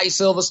should buy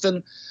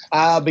Silverstone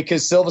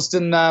because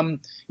Silverstone,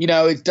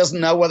 it doesn't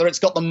know whether it's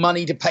got the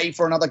money to pay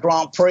for another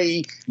Grand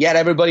Prix. Yet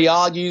everybody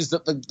argues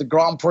that the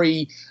Grand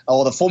Prix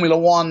or the Formula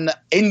One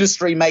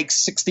industry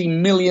makes $16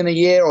 million a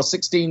year or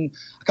 16.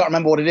 I can't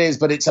remember what it is,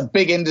 but it's a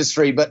big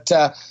industry.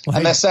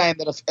 And they're saying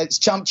that it's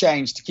chump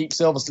change to keep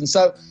Silverstone.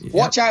 So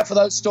watch out for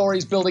those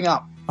stories building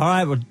up. All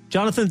right, well,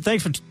 Jonathan,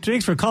 thanks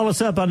for calling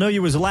us up. I know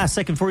you was the last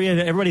second for you.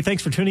 Everybody,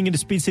 thanks for tuning into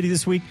Speed City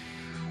this week.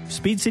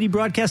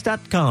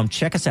 SpeedCityBroadcast.com.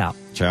 Check us out.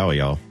 Ciao,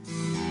 y'all.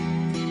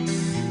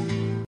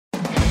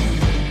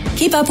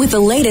 Keep up with the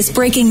latest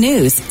breaking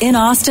news in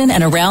Austin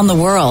and around the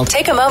world.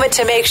 Take a moment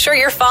to make sure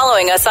you're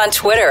following us on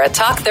Twitter at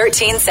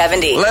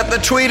Talk1370. Let the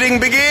tweeting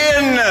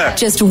begin.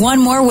 Just one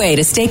more way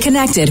to stay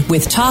connected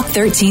with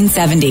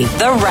Talk1370,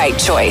 the right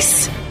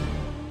choice.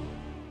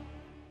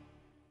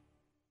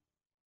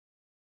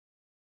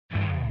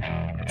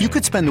 You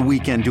could spend the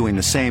weekend doing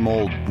the same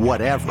old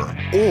whatever,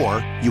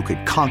 or you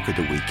could conquer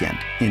the weekend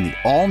in the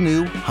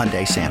all-new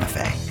Hyundai Santa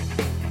Fe.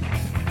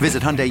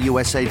 Visit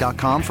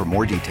HyundaiUSA.com for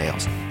more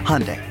details.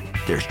 Hyundai,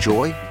 there's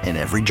joy in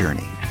every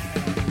journey.